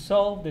is to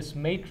solve this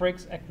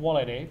matrix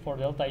equality for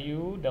delta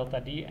U,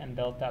 delta D, and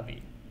delta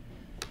V.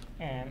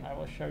 And I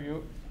will show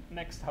you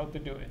next how to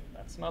do it.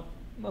 That's not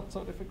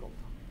so difficult.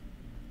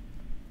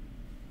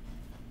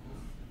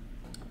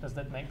 Does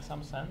that make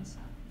some sense?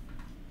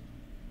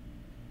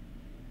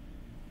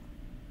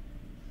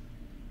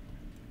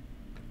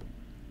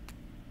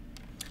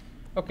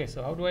 Okay,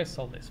 so how do I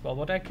solve this? Well,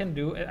 what I can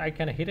do, I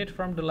can hit it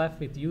from the left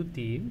with UT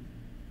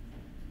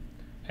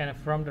and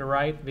from the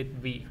right with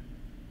V.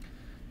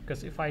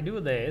 Because if I do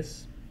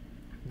this,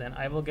 then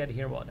I will get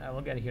here what? I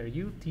will get here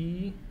UT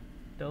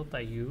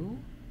delta U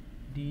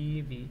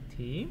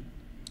dVt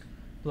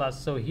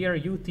plus, so here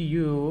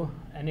UTU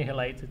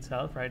annihilates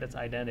itself, right? That's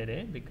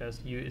identity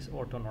because U is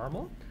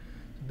orthonormal.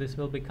 So this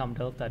will become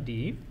delta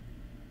D.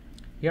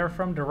 Here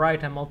from the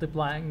right, I'm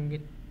multiplying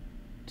it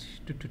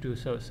to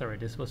so sorry,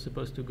 this was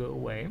supposed to go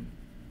away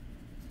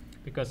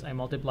because I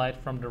multiplied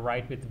from the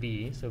right with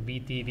V, so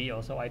VTV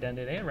also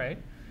identity, right?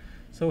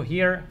 So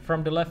here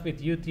from the left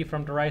with UT,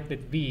 from the right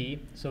with V,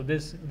 so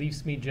this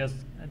leaves me just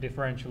a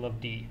differential of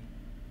D,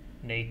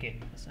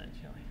 naked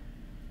essentially.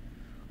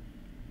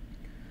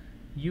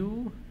 I'm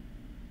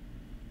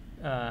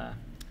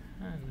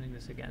doing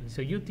this again.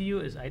 So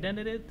UTU is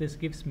identity. This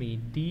gives me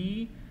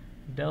D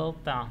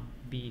delta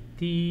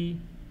BT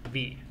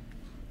V.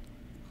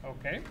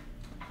 Okay.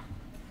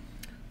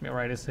 Let me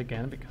write this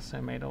again because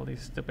I made all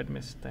these stupid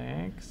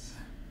mistakes.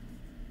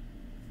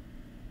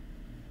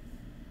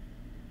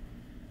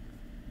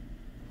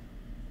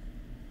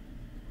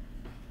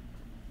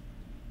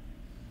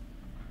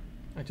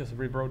 I just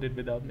rewrote it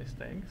without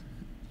mistakes.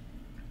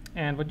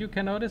 And what you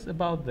can notice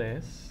about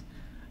this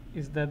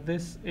is that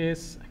this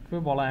is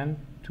equivalent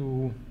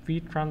to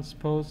V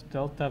transpose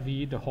delta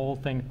V, the whole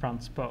thing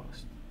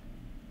transposed.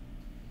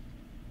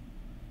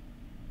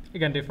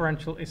 Again,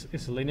 differential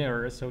is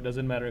linear, so it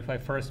doesn't matter if I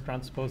first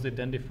transpose it,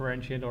 then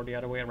differentiate, or the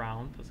other way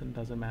around.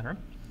 Doesn't matter.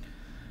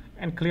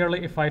 And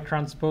clearly, if I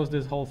transpose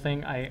this whole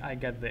thing, I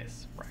get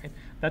this, right?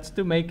 That's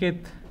to make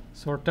it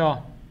sort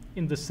of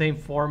in the same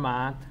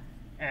format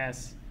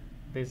as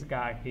this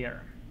guy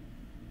here.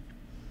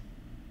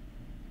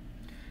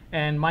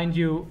 And mind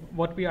you,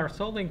 what we are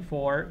solving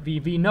for,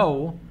 we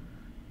know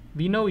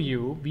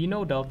U, we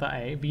know delta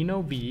A, we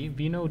know V,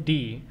 we know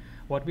D.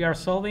 What we are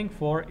solving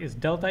for is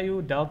delta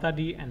U, delta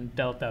D, and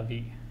delta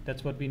V.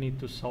 That's what we need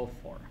to solve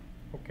for,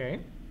 okay?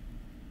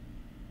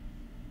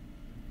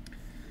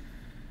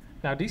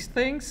 Now these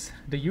things,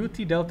 the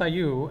UT delta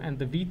U and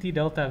the VT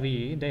delta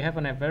V, they have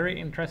a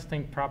very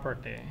interesting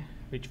property,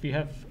 which we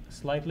have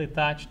slightly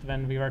touched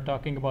when we were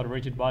talking about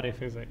rigid body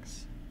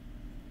physics.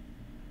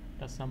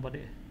 Does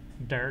somebody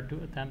dare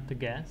to attempt to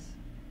guess?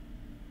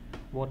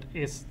 What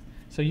is,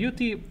 so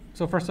UT,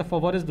 so first of all,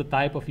 what is the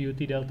type of UT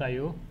delta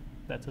U?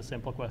 That's a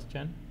simple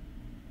question.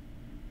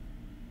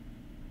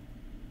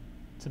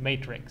 It's a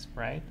matrix,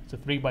 right? It's a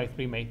 3 by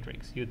 3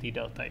 matrix, UT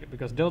delta U.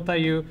 Because delta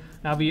U,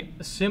 now we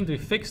assumed we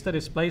fixed the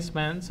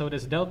displacement, so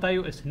this delta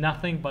U is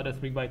nothing but a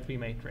 3 by 3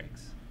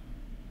 matrix.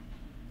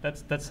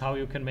 That's how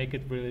you can make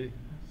it really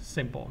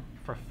simple.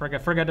 You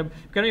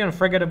can even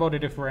forget about the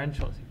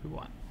differentials if you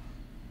want.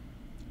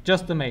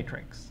 Just the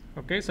matrix.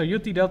 Okay, so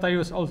UT delta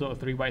U is also a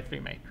 3 by 3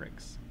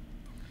 matrix.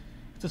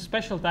 It's a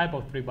special type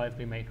of 3 by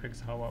 3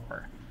 matrix,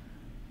 however.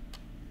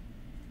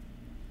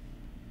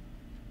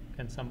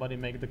 Can somebody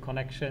make the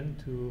connection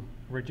to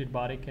rigid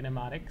body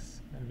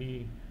kinematics? And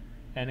we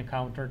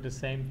encountered the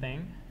same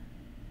thing.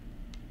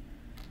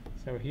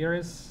 So here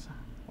is,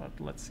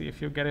 let's see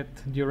if you get it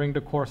during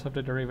the course of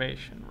the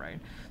derivation, right?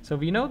 So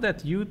we know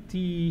that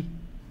UTU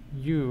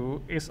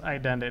is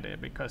identity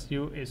because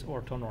U is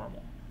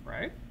orthonormal,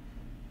 right?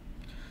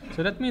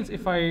 So that means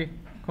if I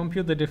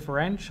compute the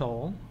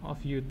differential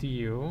of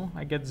UTU,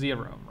 I get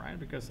 0, right?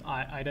 Because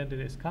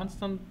identity is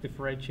constant,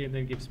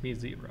 differentiating gives me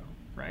 0,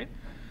 right?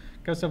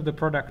 because of the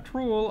product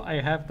rule,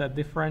 I have that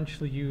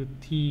differential u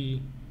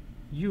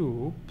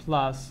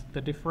plus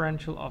the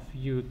differential of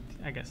u,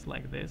 I guess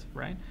like this,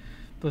 right?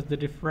 Plus the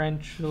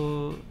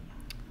differential,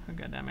 oh,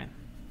 god damn it,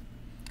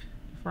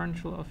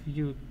 differential of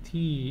u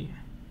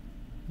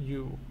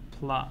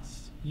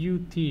plus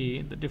ut,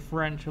 the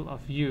differential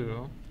of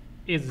u,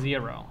 is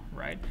 0,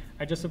 right?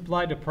 I just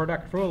applied the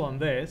product rule on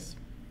this,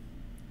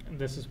 and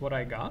this is what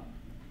I got.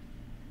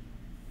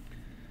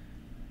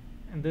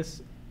 And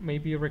this may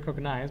be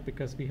recognized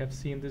because we have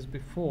seen this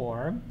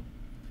before.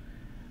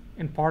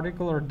 In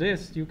particular,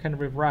 this you can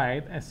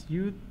rewrite as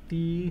ut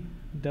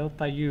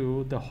delta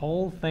u, the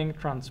whole thing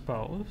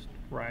transposed,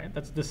 right?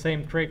 That's the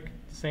same trick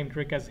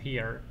as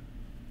here.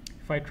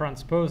 If I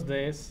transpose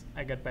this,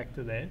 I get back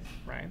to this,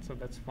 right? So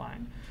that's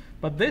fine.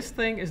 But this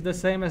thing is the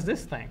same as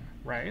this thing,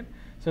 right?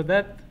 So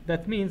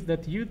that means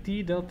that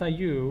ut delta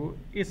u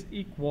is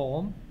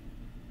equal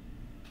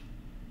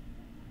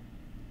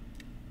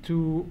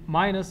to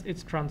minus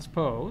its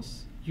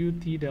transpose,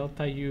 ut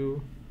delta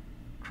u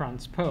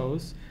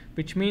transpose,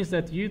 which means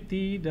that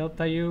ut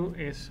delta u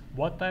is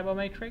what type of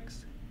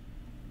matrix?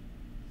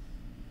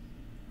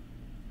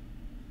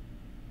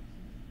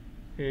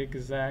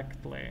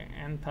 Exactly,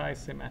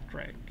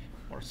 anti-symmetric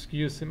or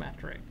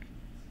skew-symmetric,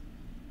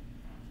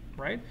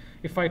 right?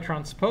 If I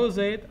transpose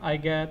it, I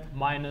get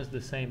minus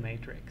the same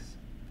matrix.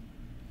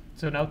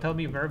 So now tell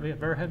me,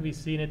 where have we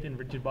seen it in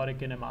rigid body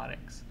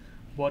kinematics?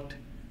 What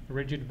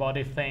rigid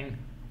body thing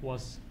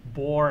was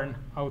born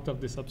out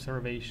of this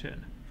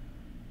observation?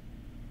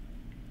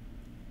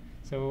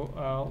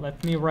 So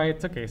let me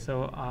write, okay,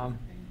 so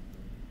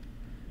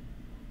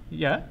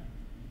yeah?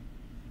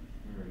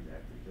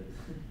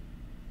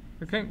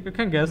 You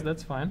can guess,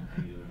 that's fine.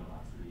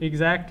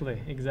 Exactly.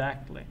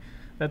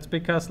 That's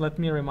because, let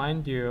me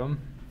remind you,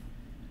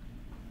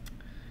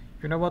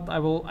 you know what, I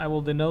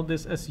will denote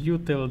this as u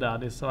tilde,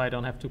 this, so I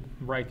don't have to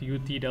write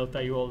ut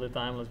delta u all the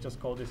time. Let's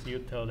just call this u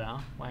tilde,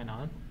 why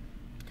not?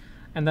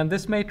 And then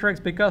this matrix,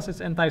 because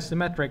it's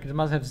anti-symmetric, it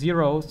must have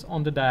zeros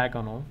on the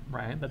diagonal,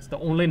 right? That's the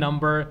only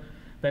number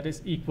that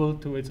is equal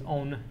to its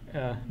own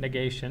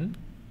negation.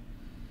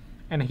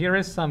 And here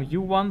is some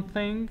u1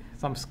 thing,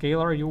 some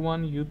scalar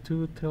u1,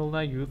 u2 tilde,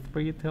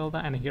 u3 tilde,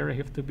 and here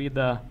have to be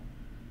the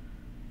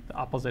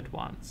opposite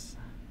ones.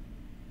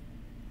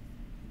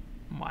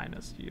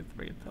 Minus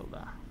u3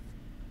 tilde.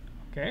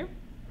 Okay?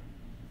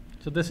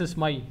 So this is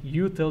my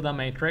u tilde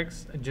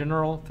matrix, a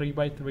general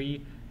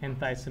 3x3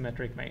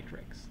 anti-symmetric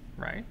matrix,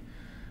 right?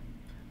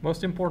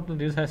 Most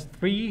importantly, this has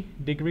 3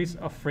 degrees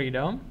of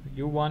freedom,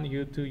 u1,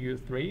 u2,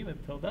 u3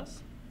 with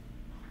tildes.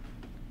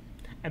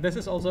 And this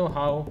is also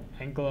how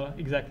angular,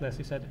 exactly as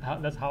you said,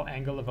 that's how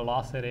angular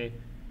velocity,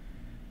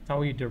 that's how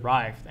we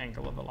derived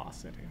angular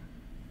velocity.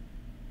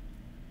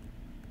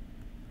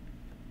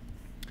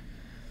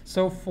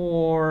 So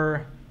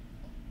for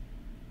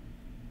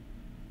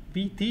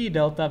Vt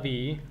delta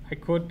v,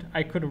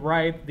 I could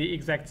write the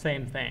exact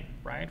same thing,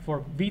 right?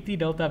 For Vt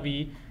delta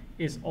v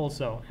is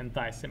also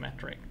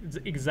anti-symmetric. It's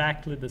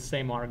exactly the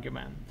same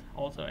argument,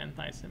 also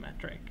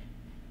anti-symmetric.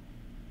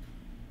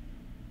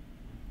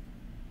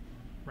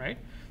 Right?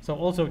 So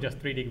also just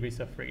 3 degrees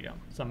of freedom.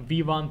 Some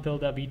v1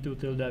 tilde, v2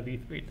 tilde,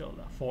 v3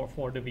 tilde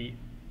for the v.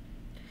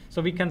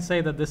 So we can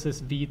say that this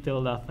is v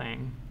tilde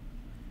thing.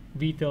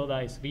 V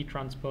tilde is v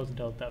transpose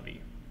delta v.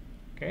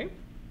 Okay?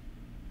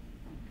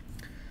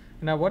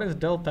 Now what is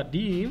delta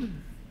d?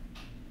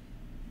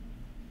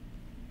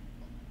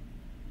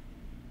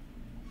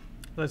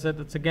 As I said,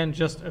 it's again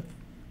just a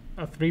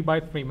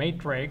 3x3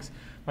 matrix,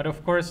 but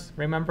of course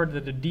remember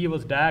that the d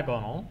was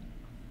diagonal,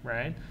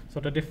 right? So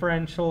the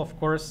differential, of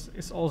course,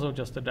 is also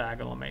just a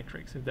diagonal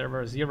matrix. If there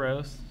were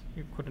zeros,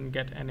 you couldn't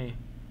get any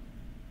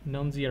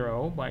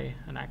non-zero by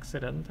an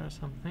accident or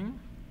something.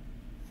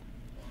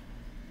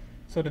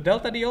 So the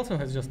delta d also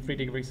has just 3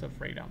 degrees of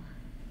freedom,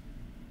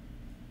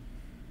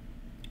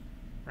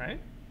 right?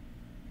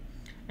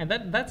 And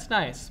that's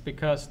nice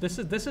because this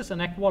is an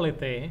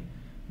equality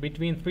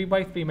between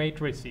 3x3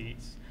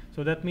 matrices.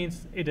 So that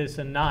means it is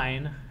a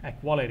 9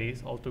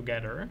 equalities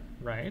altogether,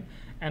 right?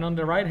 And on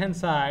the right-hand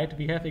side,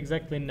 we have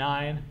exactly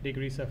 9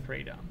 degrees of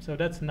freedom. So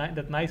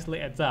that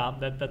nicely adds up.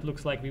 That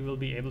looks like we will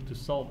be able to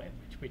solve it,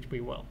 which we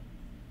will.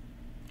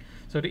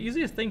 So the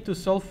easiest thing to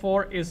solve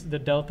for is the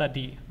delta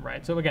d,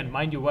 right? So again,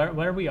 mind you,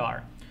 where we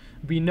are.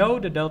 We know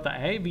the delta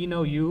A, we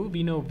know u,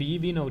 we know v,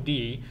 we know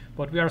d.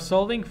 What we are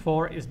solving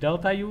for is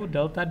delta u,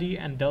 delta d,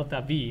 and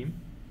delta v.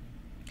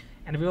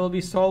 And we will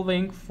be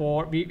solving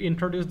for, we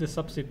introduce the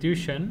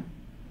substitution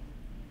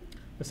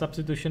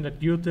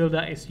that u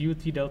tilde is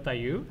ut delta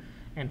u,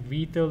 and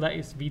v tilde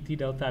is vt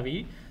delta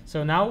v.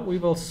 So now we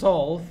will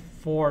solve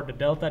for the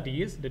delta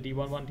d's, the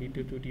d11,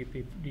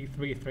 d22,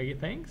 d33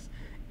 things,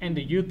 and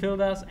the u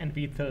tildes and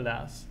v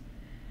tildes.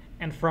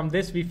 And from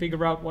this we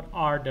figure out what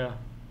are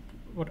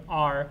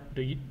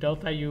the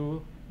delta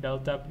u,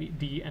 delta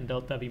d, and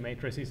delta v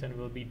matrices, and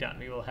we'll be done.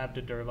 We will have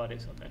the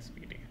derivatives of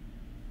SVD.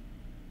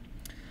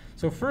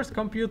 So first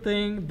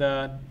computing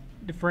the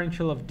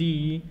differential of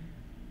d,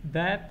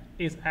 that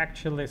is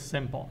actually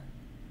simple.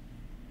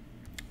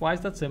 Why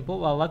is that simple?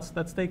 Well, let's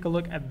take a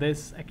look at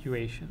this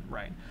equation,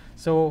 right?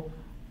 So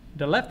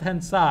the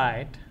left-hand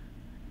side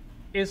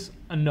is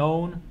a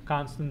known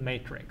constant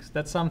matrix.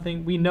 That's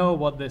something we know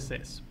what this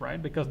is,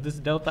 right? Because this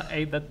delta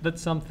A,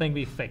 that's something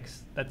we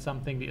fixed. That's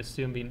something we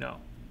assume we know.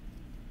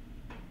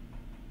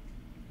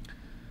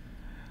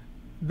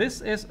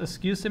 This is a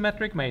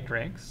skew-symmetric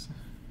matrix.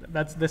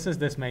 This is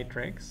this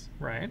matrix,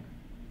 right?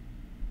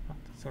 Oh,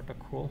 that's sort of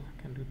cool.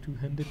 I can do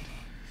two-handed.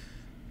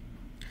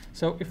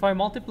 So if I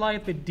multiply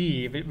it with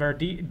D, where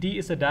D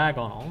is a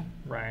diagonal,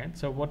 right?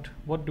 So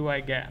what do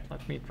I get?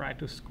 Let me try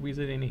to squeeze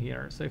it in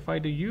here. So if I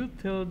do U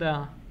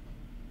tilde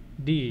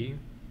D,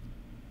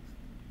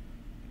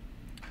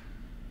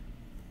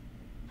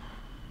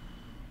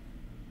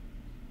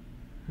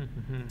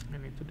 I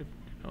need to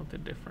denote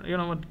it different. You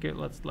know what?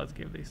 Let's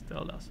give these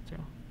tildes too,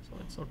 so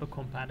it's sort of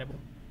compatible.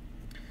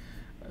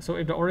 So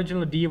if the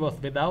original D was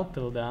without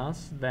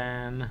tildes,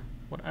 then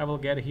what I will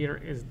get here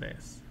is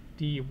this.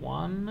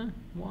 D1,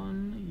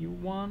 1,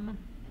 U1,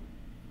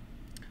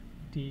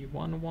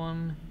 D1,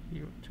 1,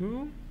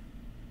 U2,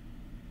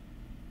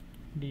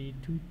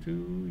 D2,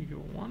 2,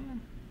 U1,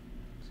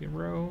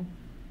 0,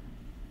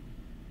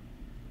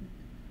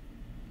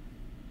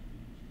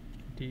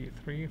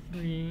 D3,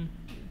 3,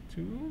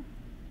 U2,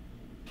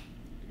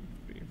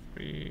 D3,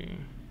 3,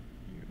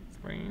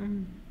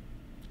 U3,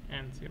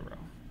 and 0.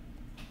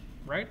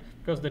 Right?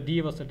 Because the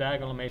D was a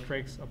diagonal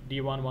matrix of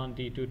D1, 1,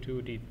 D2,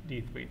 2,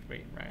 D3,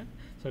 3, right?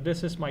 So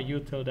this is my U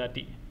tilde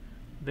D.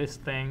 This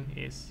thing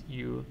is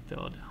U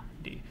tilde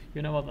D.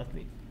 You know what? Let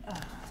me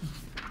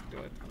do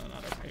it on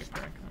another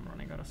paper. I'm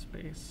running out of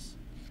space.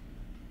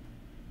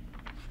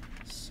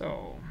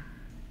 So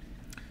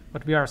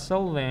what we are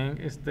solving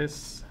is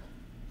this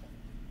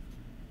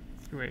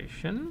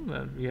equation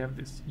where we have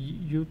this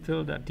U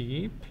tilde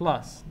D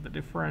plus the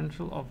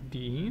differential of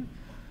D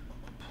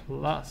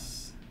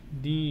plus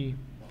D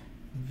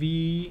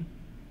V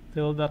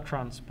tilde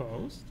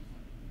transpose.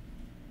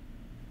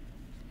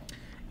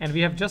 And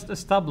we have just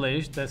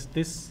established that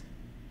this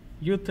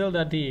U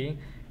tilde D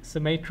is a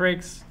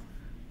matrix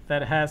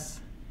that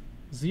has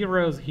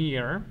zeros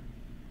here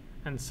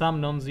and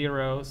some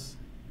non-zeros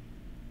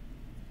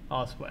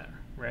elsewhere,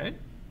 right?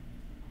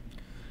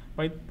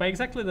 By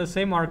exactly the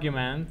same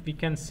argument, we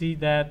can see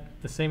that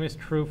the same is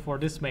true for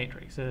this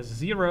matrix. It has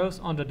zeros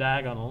on the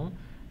diagonal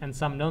and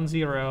some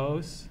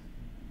non-zeros,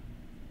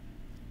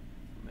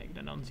 make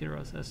the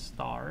non-zeros as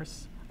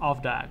stars,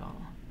 off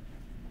diagonal.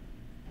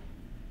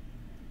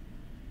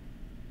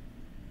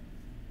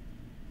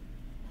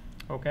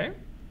 Okay,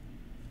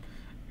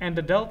 and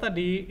the delta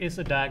D is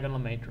a diagonal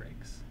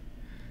matrix.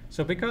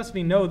 So because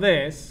we know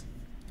this,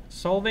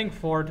 solving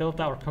for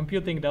delta or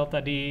computing delta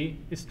D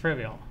is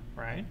trivial,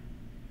 right?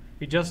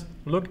 We just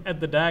look at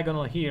the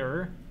diagonal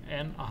here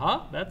and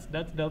that's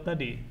delta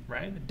D,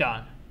 right?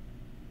 Done.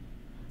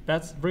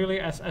 That's really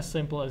as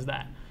simple as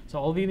that. So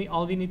all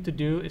we need to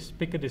do is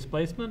pick a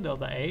displacement,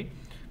 delta A,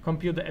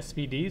 compute the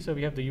SVD, so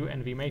we have the U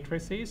and V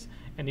matrices,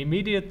 and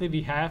immediately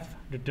we have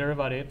the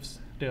derivatives,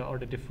 or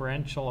the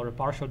differential or the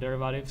partial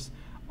derivatives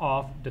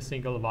of the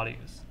single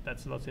values.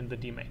 That's what's in the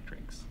D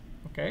matrix.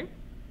 Okay?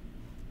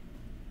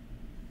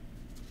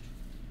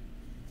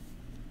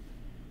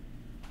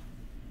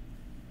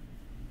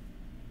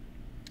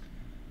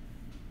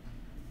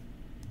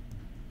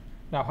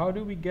 Now, how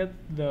do we get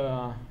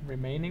the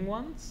remaining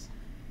ones?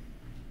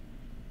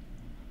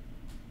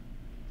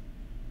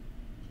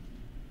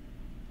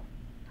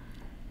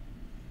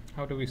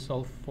 How do we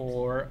solve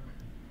for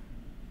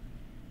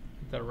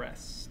the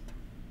rest?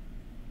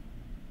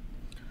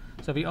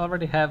 So we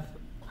already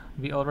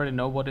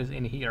know what is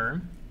in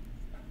here.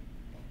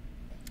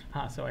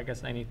 So I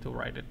guess I need to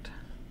write it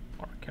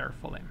more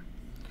carefully.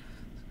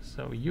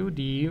 So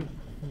UD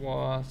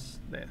was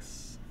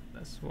this.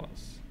 This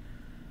was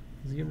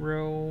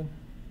 0,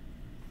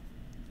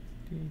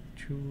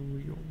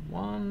 D2,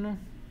 U1,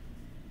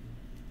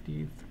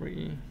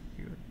 D3,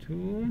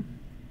 U2,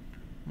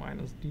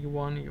 minus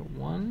D1,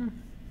 U1,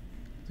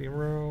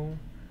 0,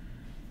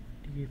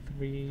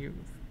 D3,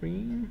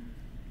 U3,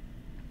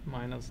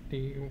 minus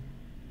D1,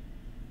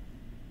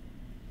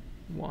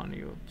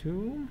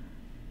 U2,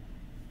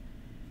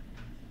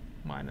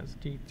 minus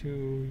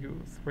D2,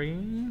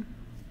 U3,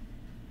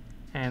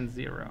 and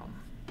 0.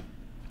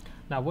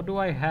 Now what do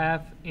I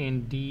have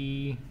in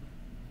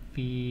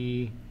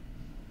DV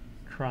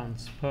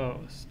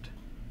transposed?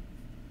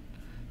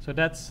 So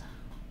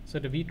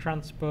the V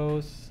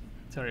transpose,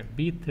 sorry,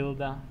 B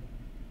tilde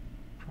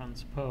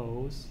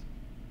transpose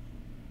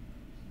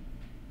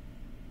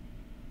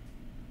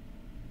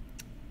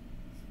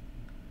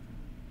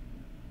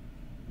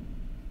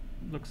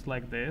looks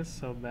like this,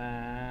 so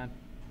that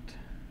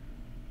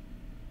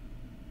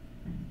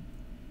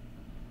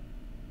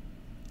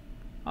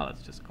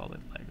let's just call it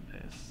like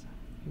this.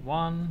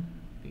 V1,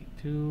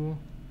 V2,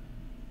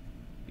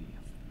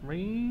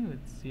 V3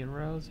 with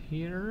zeros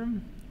here,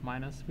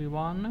 minus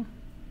V1,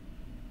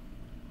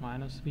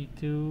 minus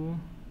V2,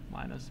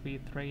 minus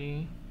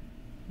V3,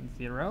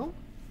 0.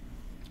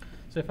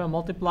 So if I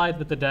multiply it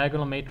with the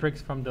diagonal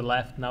matrix from the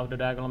left, now the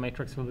diagonal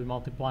matrix will be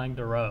multiplying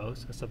the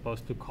rows as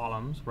opposed to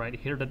columns, right?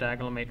 Here the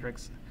diagonal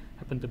matrix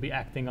happen to be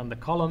acting on the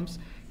columns.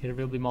 Here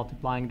we'll be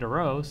multiplying the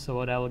rows. So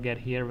what I will get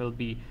here will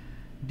be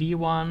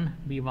d1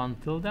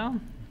 v1 tilde,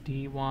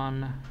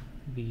 d1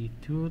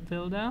 v2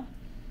 tilde,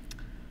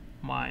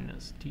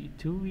 minus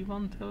d2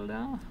 v1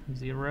 tilde,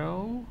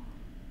 0,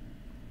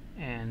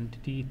 and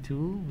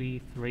d2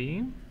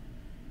 v3,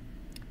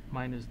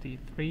 minus d3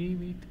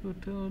 v2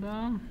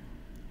 tilde,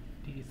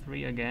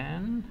 d3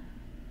 again,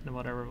 and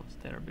whatever was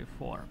there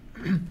before.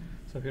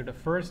 So here the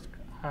first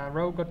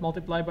row got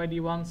multiplied by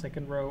d1,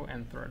 second row,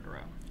 and third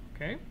row.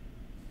 Okay.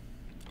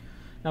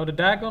 Now the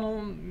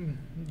diagonal,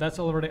 that's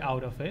already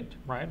out of it,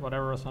 right?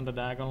 Whatever is on the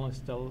diagonal is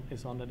still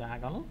on the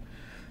diagonal.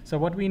 So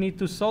what we need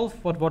to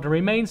solve, what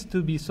remains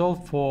to be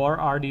solved for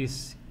are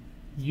these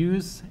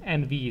u's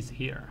and v's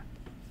here.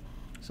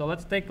 So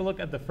let's take a look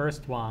at the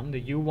first one, the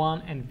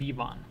u1 and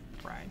v1,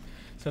 right?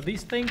 So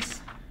these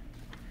things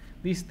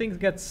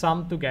get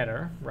summed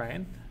together,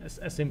 right?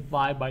 As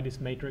implied by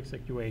this matrix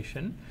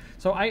equation.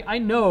 So I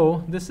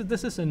know this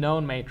is a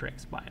known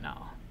matrix by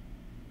now,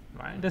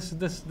 right?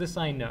 This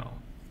I know.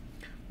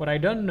 What I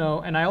don't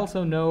know, and I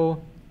also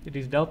know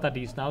these delta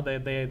d's now,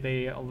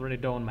 they already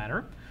don't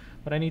matter.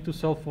 What I need to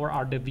solve for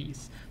are the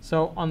v's.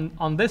 So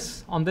on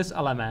this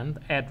element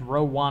at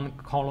row 1,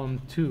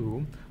 column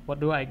 2, what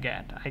do I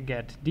get? I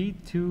get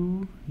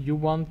d2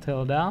 u1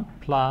 tilde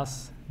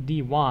plus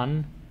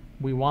d1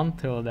 v1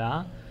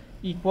 tilde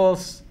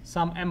equals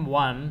some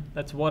m1.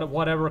 That's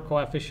whatever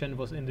coefficient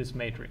was in this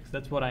matrix.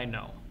 That's what I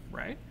know,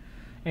 right?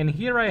 And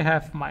here I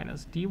have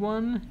minus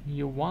d1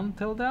 u1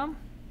 tilde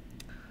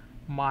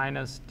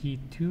minus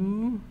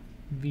d2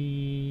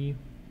 v1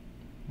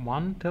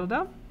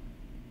 tilde,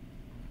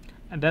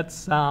 and that's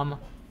some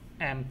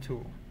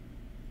m2,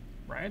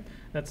 right?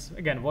 That's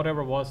again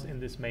whatever was in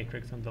this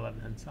matrix on the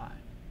left hand side.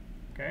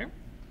 Okay,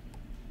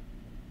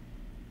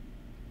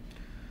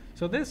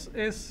 so this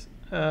is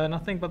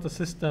nothing but a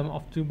system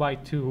of 2 by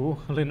 2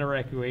 linear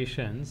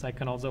equations. I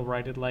can also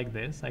write it like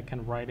this. I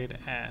can write it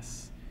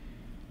as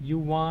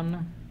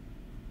u1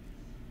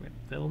 with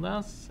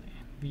tildes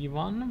and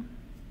v1,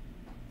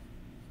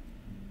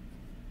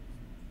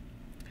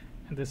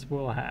 and this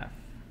will have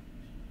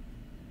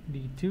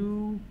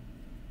d2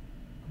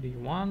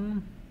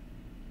 d1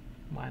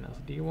 minus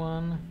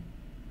d1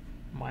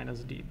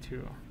 minus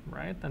d2,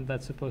 right? And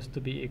that's supposed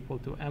to be equal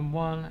to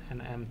m1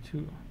 and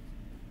m2.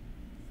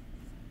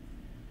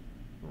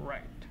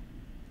 Right.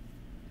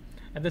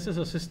 And this is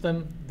a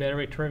system,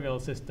 very trivial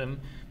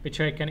system,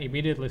 which I can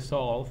immediately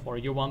solve for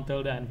u1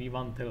 tilde and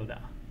v1 tilde,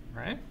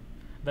 right?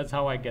 That's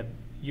how I get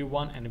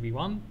u1 and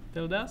v1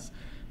 tildes.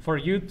 For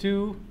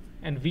u2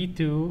 and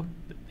v2,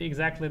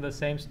 exactly the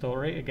same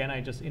story. Again,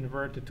 I just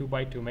invert the 2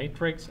 by 2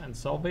 matrix and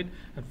solve it.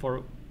 And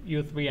for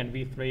u3 and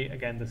v3,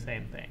 again, the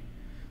same thing.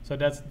 So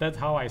that's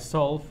how I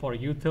solve for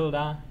u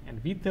tilde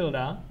and v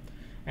tilde.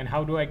 And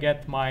how do I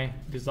get my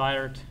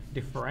desired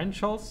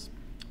differentials?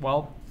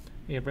 Well,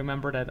 you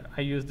remember that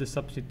I used the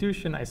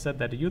substitution. I said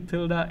that u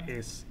tilde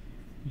is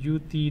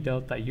ut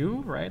delta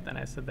u, right? And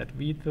I said that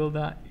v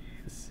tilde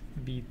is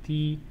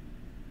vt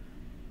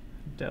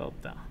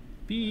delta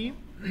v.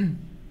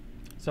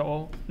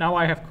 So now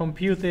I have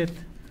computed,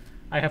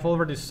 I have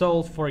already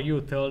solved for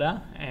u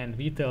tilde and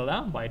v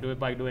tilde by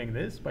doing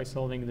this, by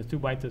solving the 2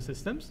 by 2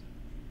 systems.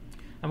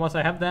 And once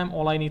I have them,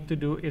 all I need to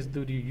do is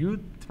do the u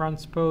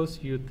transpose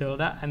u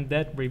tilde, and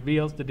that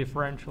reveals the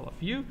differential of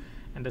u.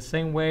 And the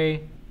same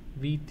way,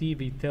 vt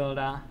v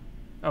tilde,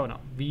 oh no,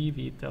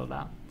 v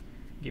tilde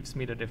gives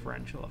me the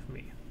differential of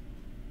v.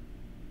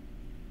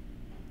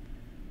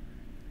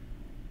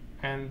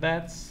 And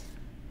that's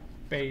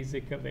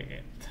basically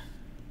it.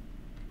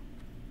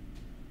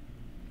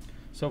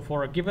 So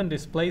for a given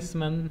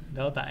displacement,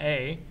 delta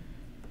A,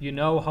 you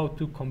know how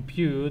to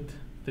compute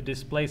the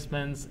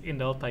displacements in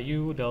delta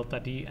U, delta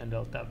D, and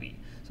delta V.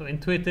 So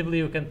intuitively,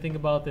 you can think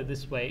about it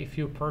this way. If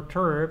you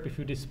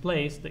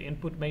displace the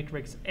input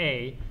matrix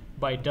A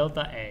by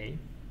delta A,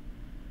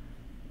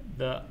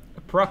 the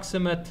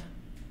approximate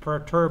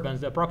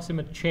perturbance, the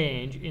approximate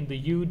change in the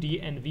U, D,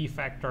 and V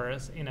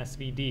factors in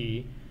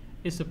SVD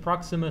is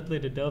approximately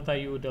the delta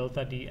U,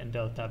 delta D, and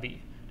delta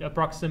V. The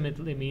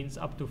approximately means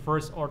up to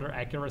first order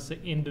accuracy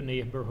in the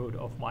neighborhood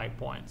of my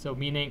point. So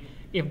meaning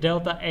if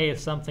delta A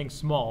is something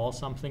small,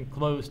 something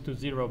close to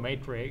 0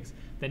 matrix,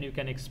 then you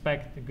can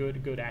expect a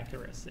good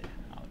accuracy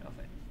out of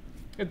it.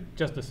 It's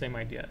just the same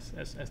idea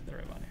as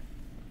derivative.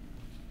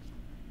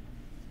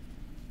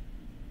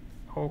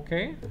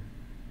 Okay.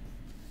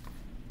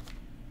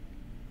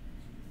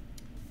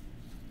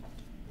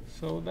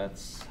 So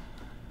that's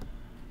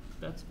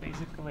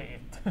basically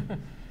it.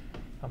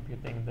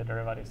 Computing the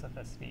derivatives of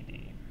SVD.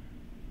 Do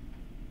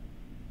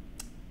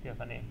you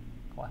have any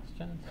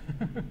questions?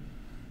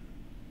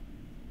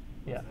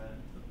 Yeah. What's that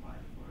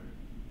applied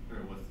for? Or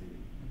what's the...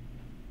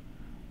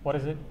 What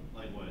is it?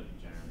 Like what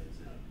generally is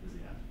the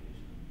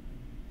application?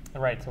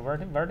 Right, so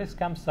where this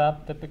comes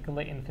up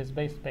typically in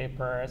physics-based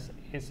papers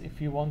is if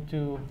you want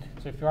to,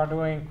 so if you are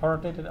doing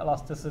correlated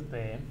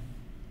elasticity,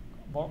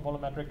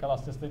 volumetric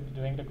elasticity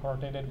doing the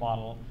coordinated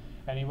model,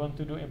 and you want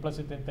to do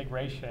implicit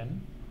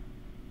integration.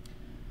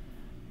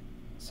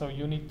 So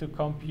you need to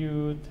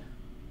compute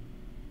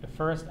the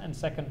first and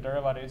second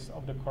derivatives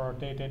of the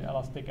coordinated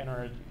elastic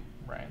energy,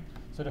 right?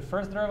 So the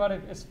first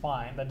derivative is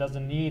fine. That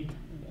doesn't need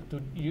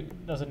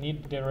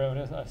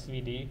derivatives of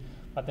SVD.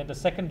 But then the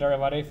second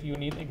derivative, you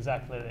need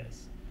exactly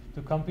this.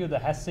 To compute the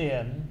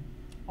Hessian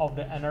of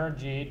the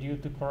energy due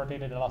to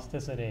coordinated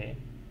elasticity,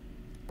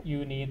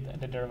 you need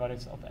the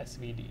derivatives of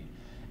SVD.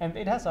 And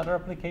it has other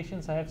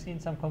applications. I have seen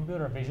some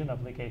computer vision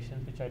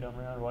applications, which I don't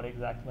remember what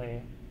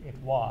exactly it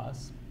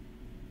was.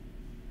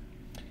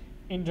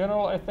 In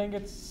general, I think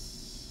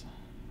it's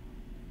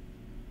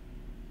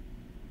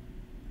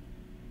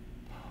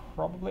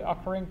probably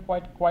occurring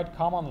quite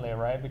commonly,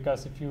 right?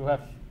 Because if you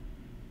have,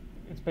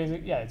 it's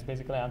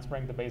basically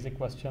answering the basic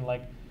question,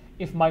 like,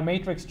 if my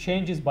matrix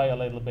changes by a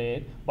little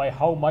bit, by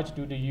how much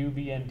do the U,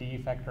 V, and D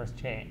factors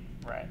change,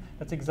 right?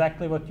 That's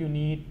exactly what you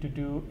need to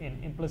do in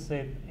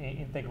implicit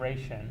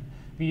integration.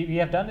 We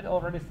have done it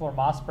already for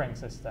mass spring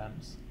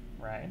systems,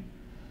 right?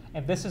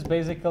 And this is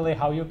basically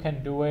how you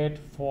can do it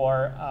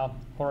for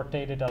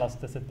coordinated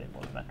elasticity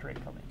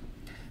volumetrically.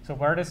 So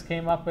where this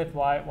came up with,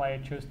 why I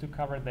chose to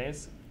cover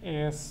this,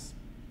 is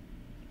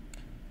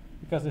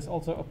because this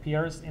also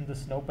appears in the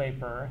snow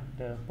paper,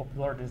 the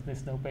popular Disney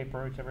snow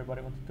paper, which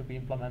everybody wanted to be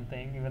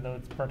implementing, even though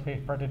it's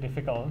pretty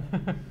difficult.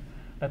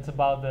 That's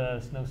about the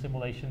snow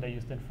simulation they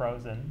used in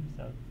Frozen.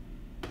 So,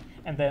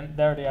 and then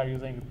there they are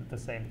using the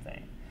same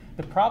thing.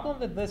 The problem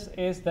with this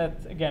is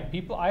that, again,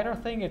 people either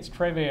think it's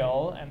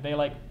trivial and they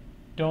like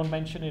don't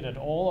mention it at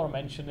all, or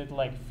mention it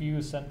like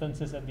few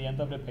sentences at the end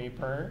of the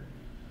paper,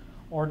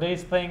 or they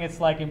think it's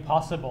like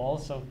impossible,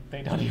 so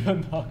they don't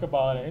even talk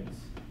about it.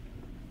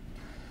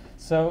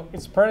 So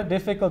it's pretty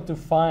difficult to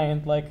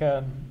find like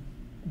a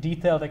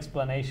detailed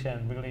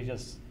explanation. Really,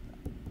 just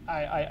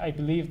I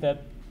believe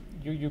that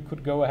you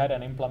could go ahead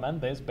and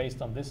implement this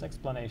based on this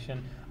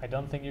explanation. I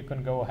don't think you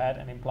can go ahead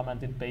and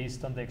implement it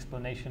based on the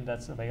explanation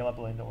that's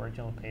available in the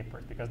original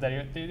papers, because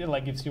it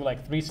like gives you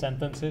like 3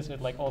 sentences with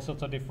like all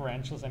sorts of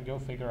differentials, and go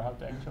figure how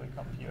to actually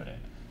compute it.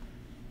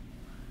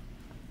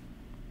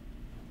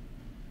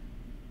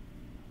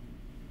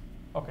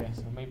 Okay,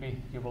 so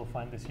maybe you will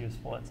find this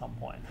useful at some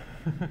point.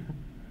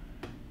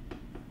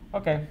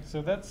 Okay,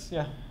 so that's,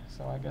 yeah,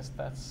 so I guess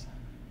that's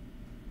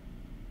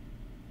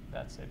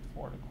it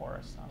for the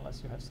course,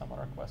 unless you have some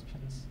other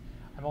questions.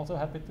 I'm also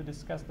happy to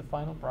discuss the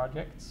final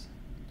projects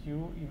with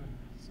you,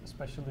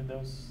 especially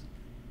those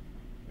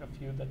of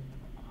you that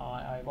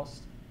I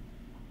was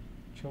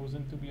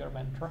chosen to be your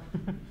mentor.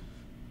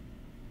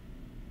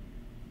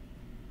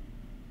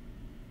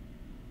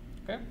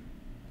 Okay,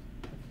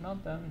 if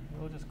not, then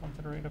we'll just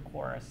consider it a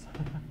course.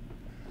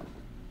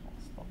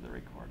 I'll stop the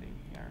recording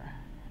here,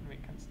 and we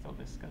can still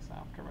discuss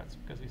afterwards,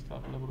 because we still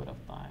have a little bit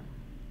of time.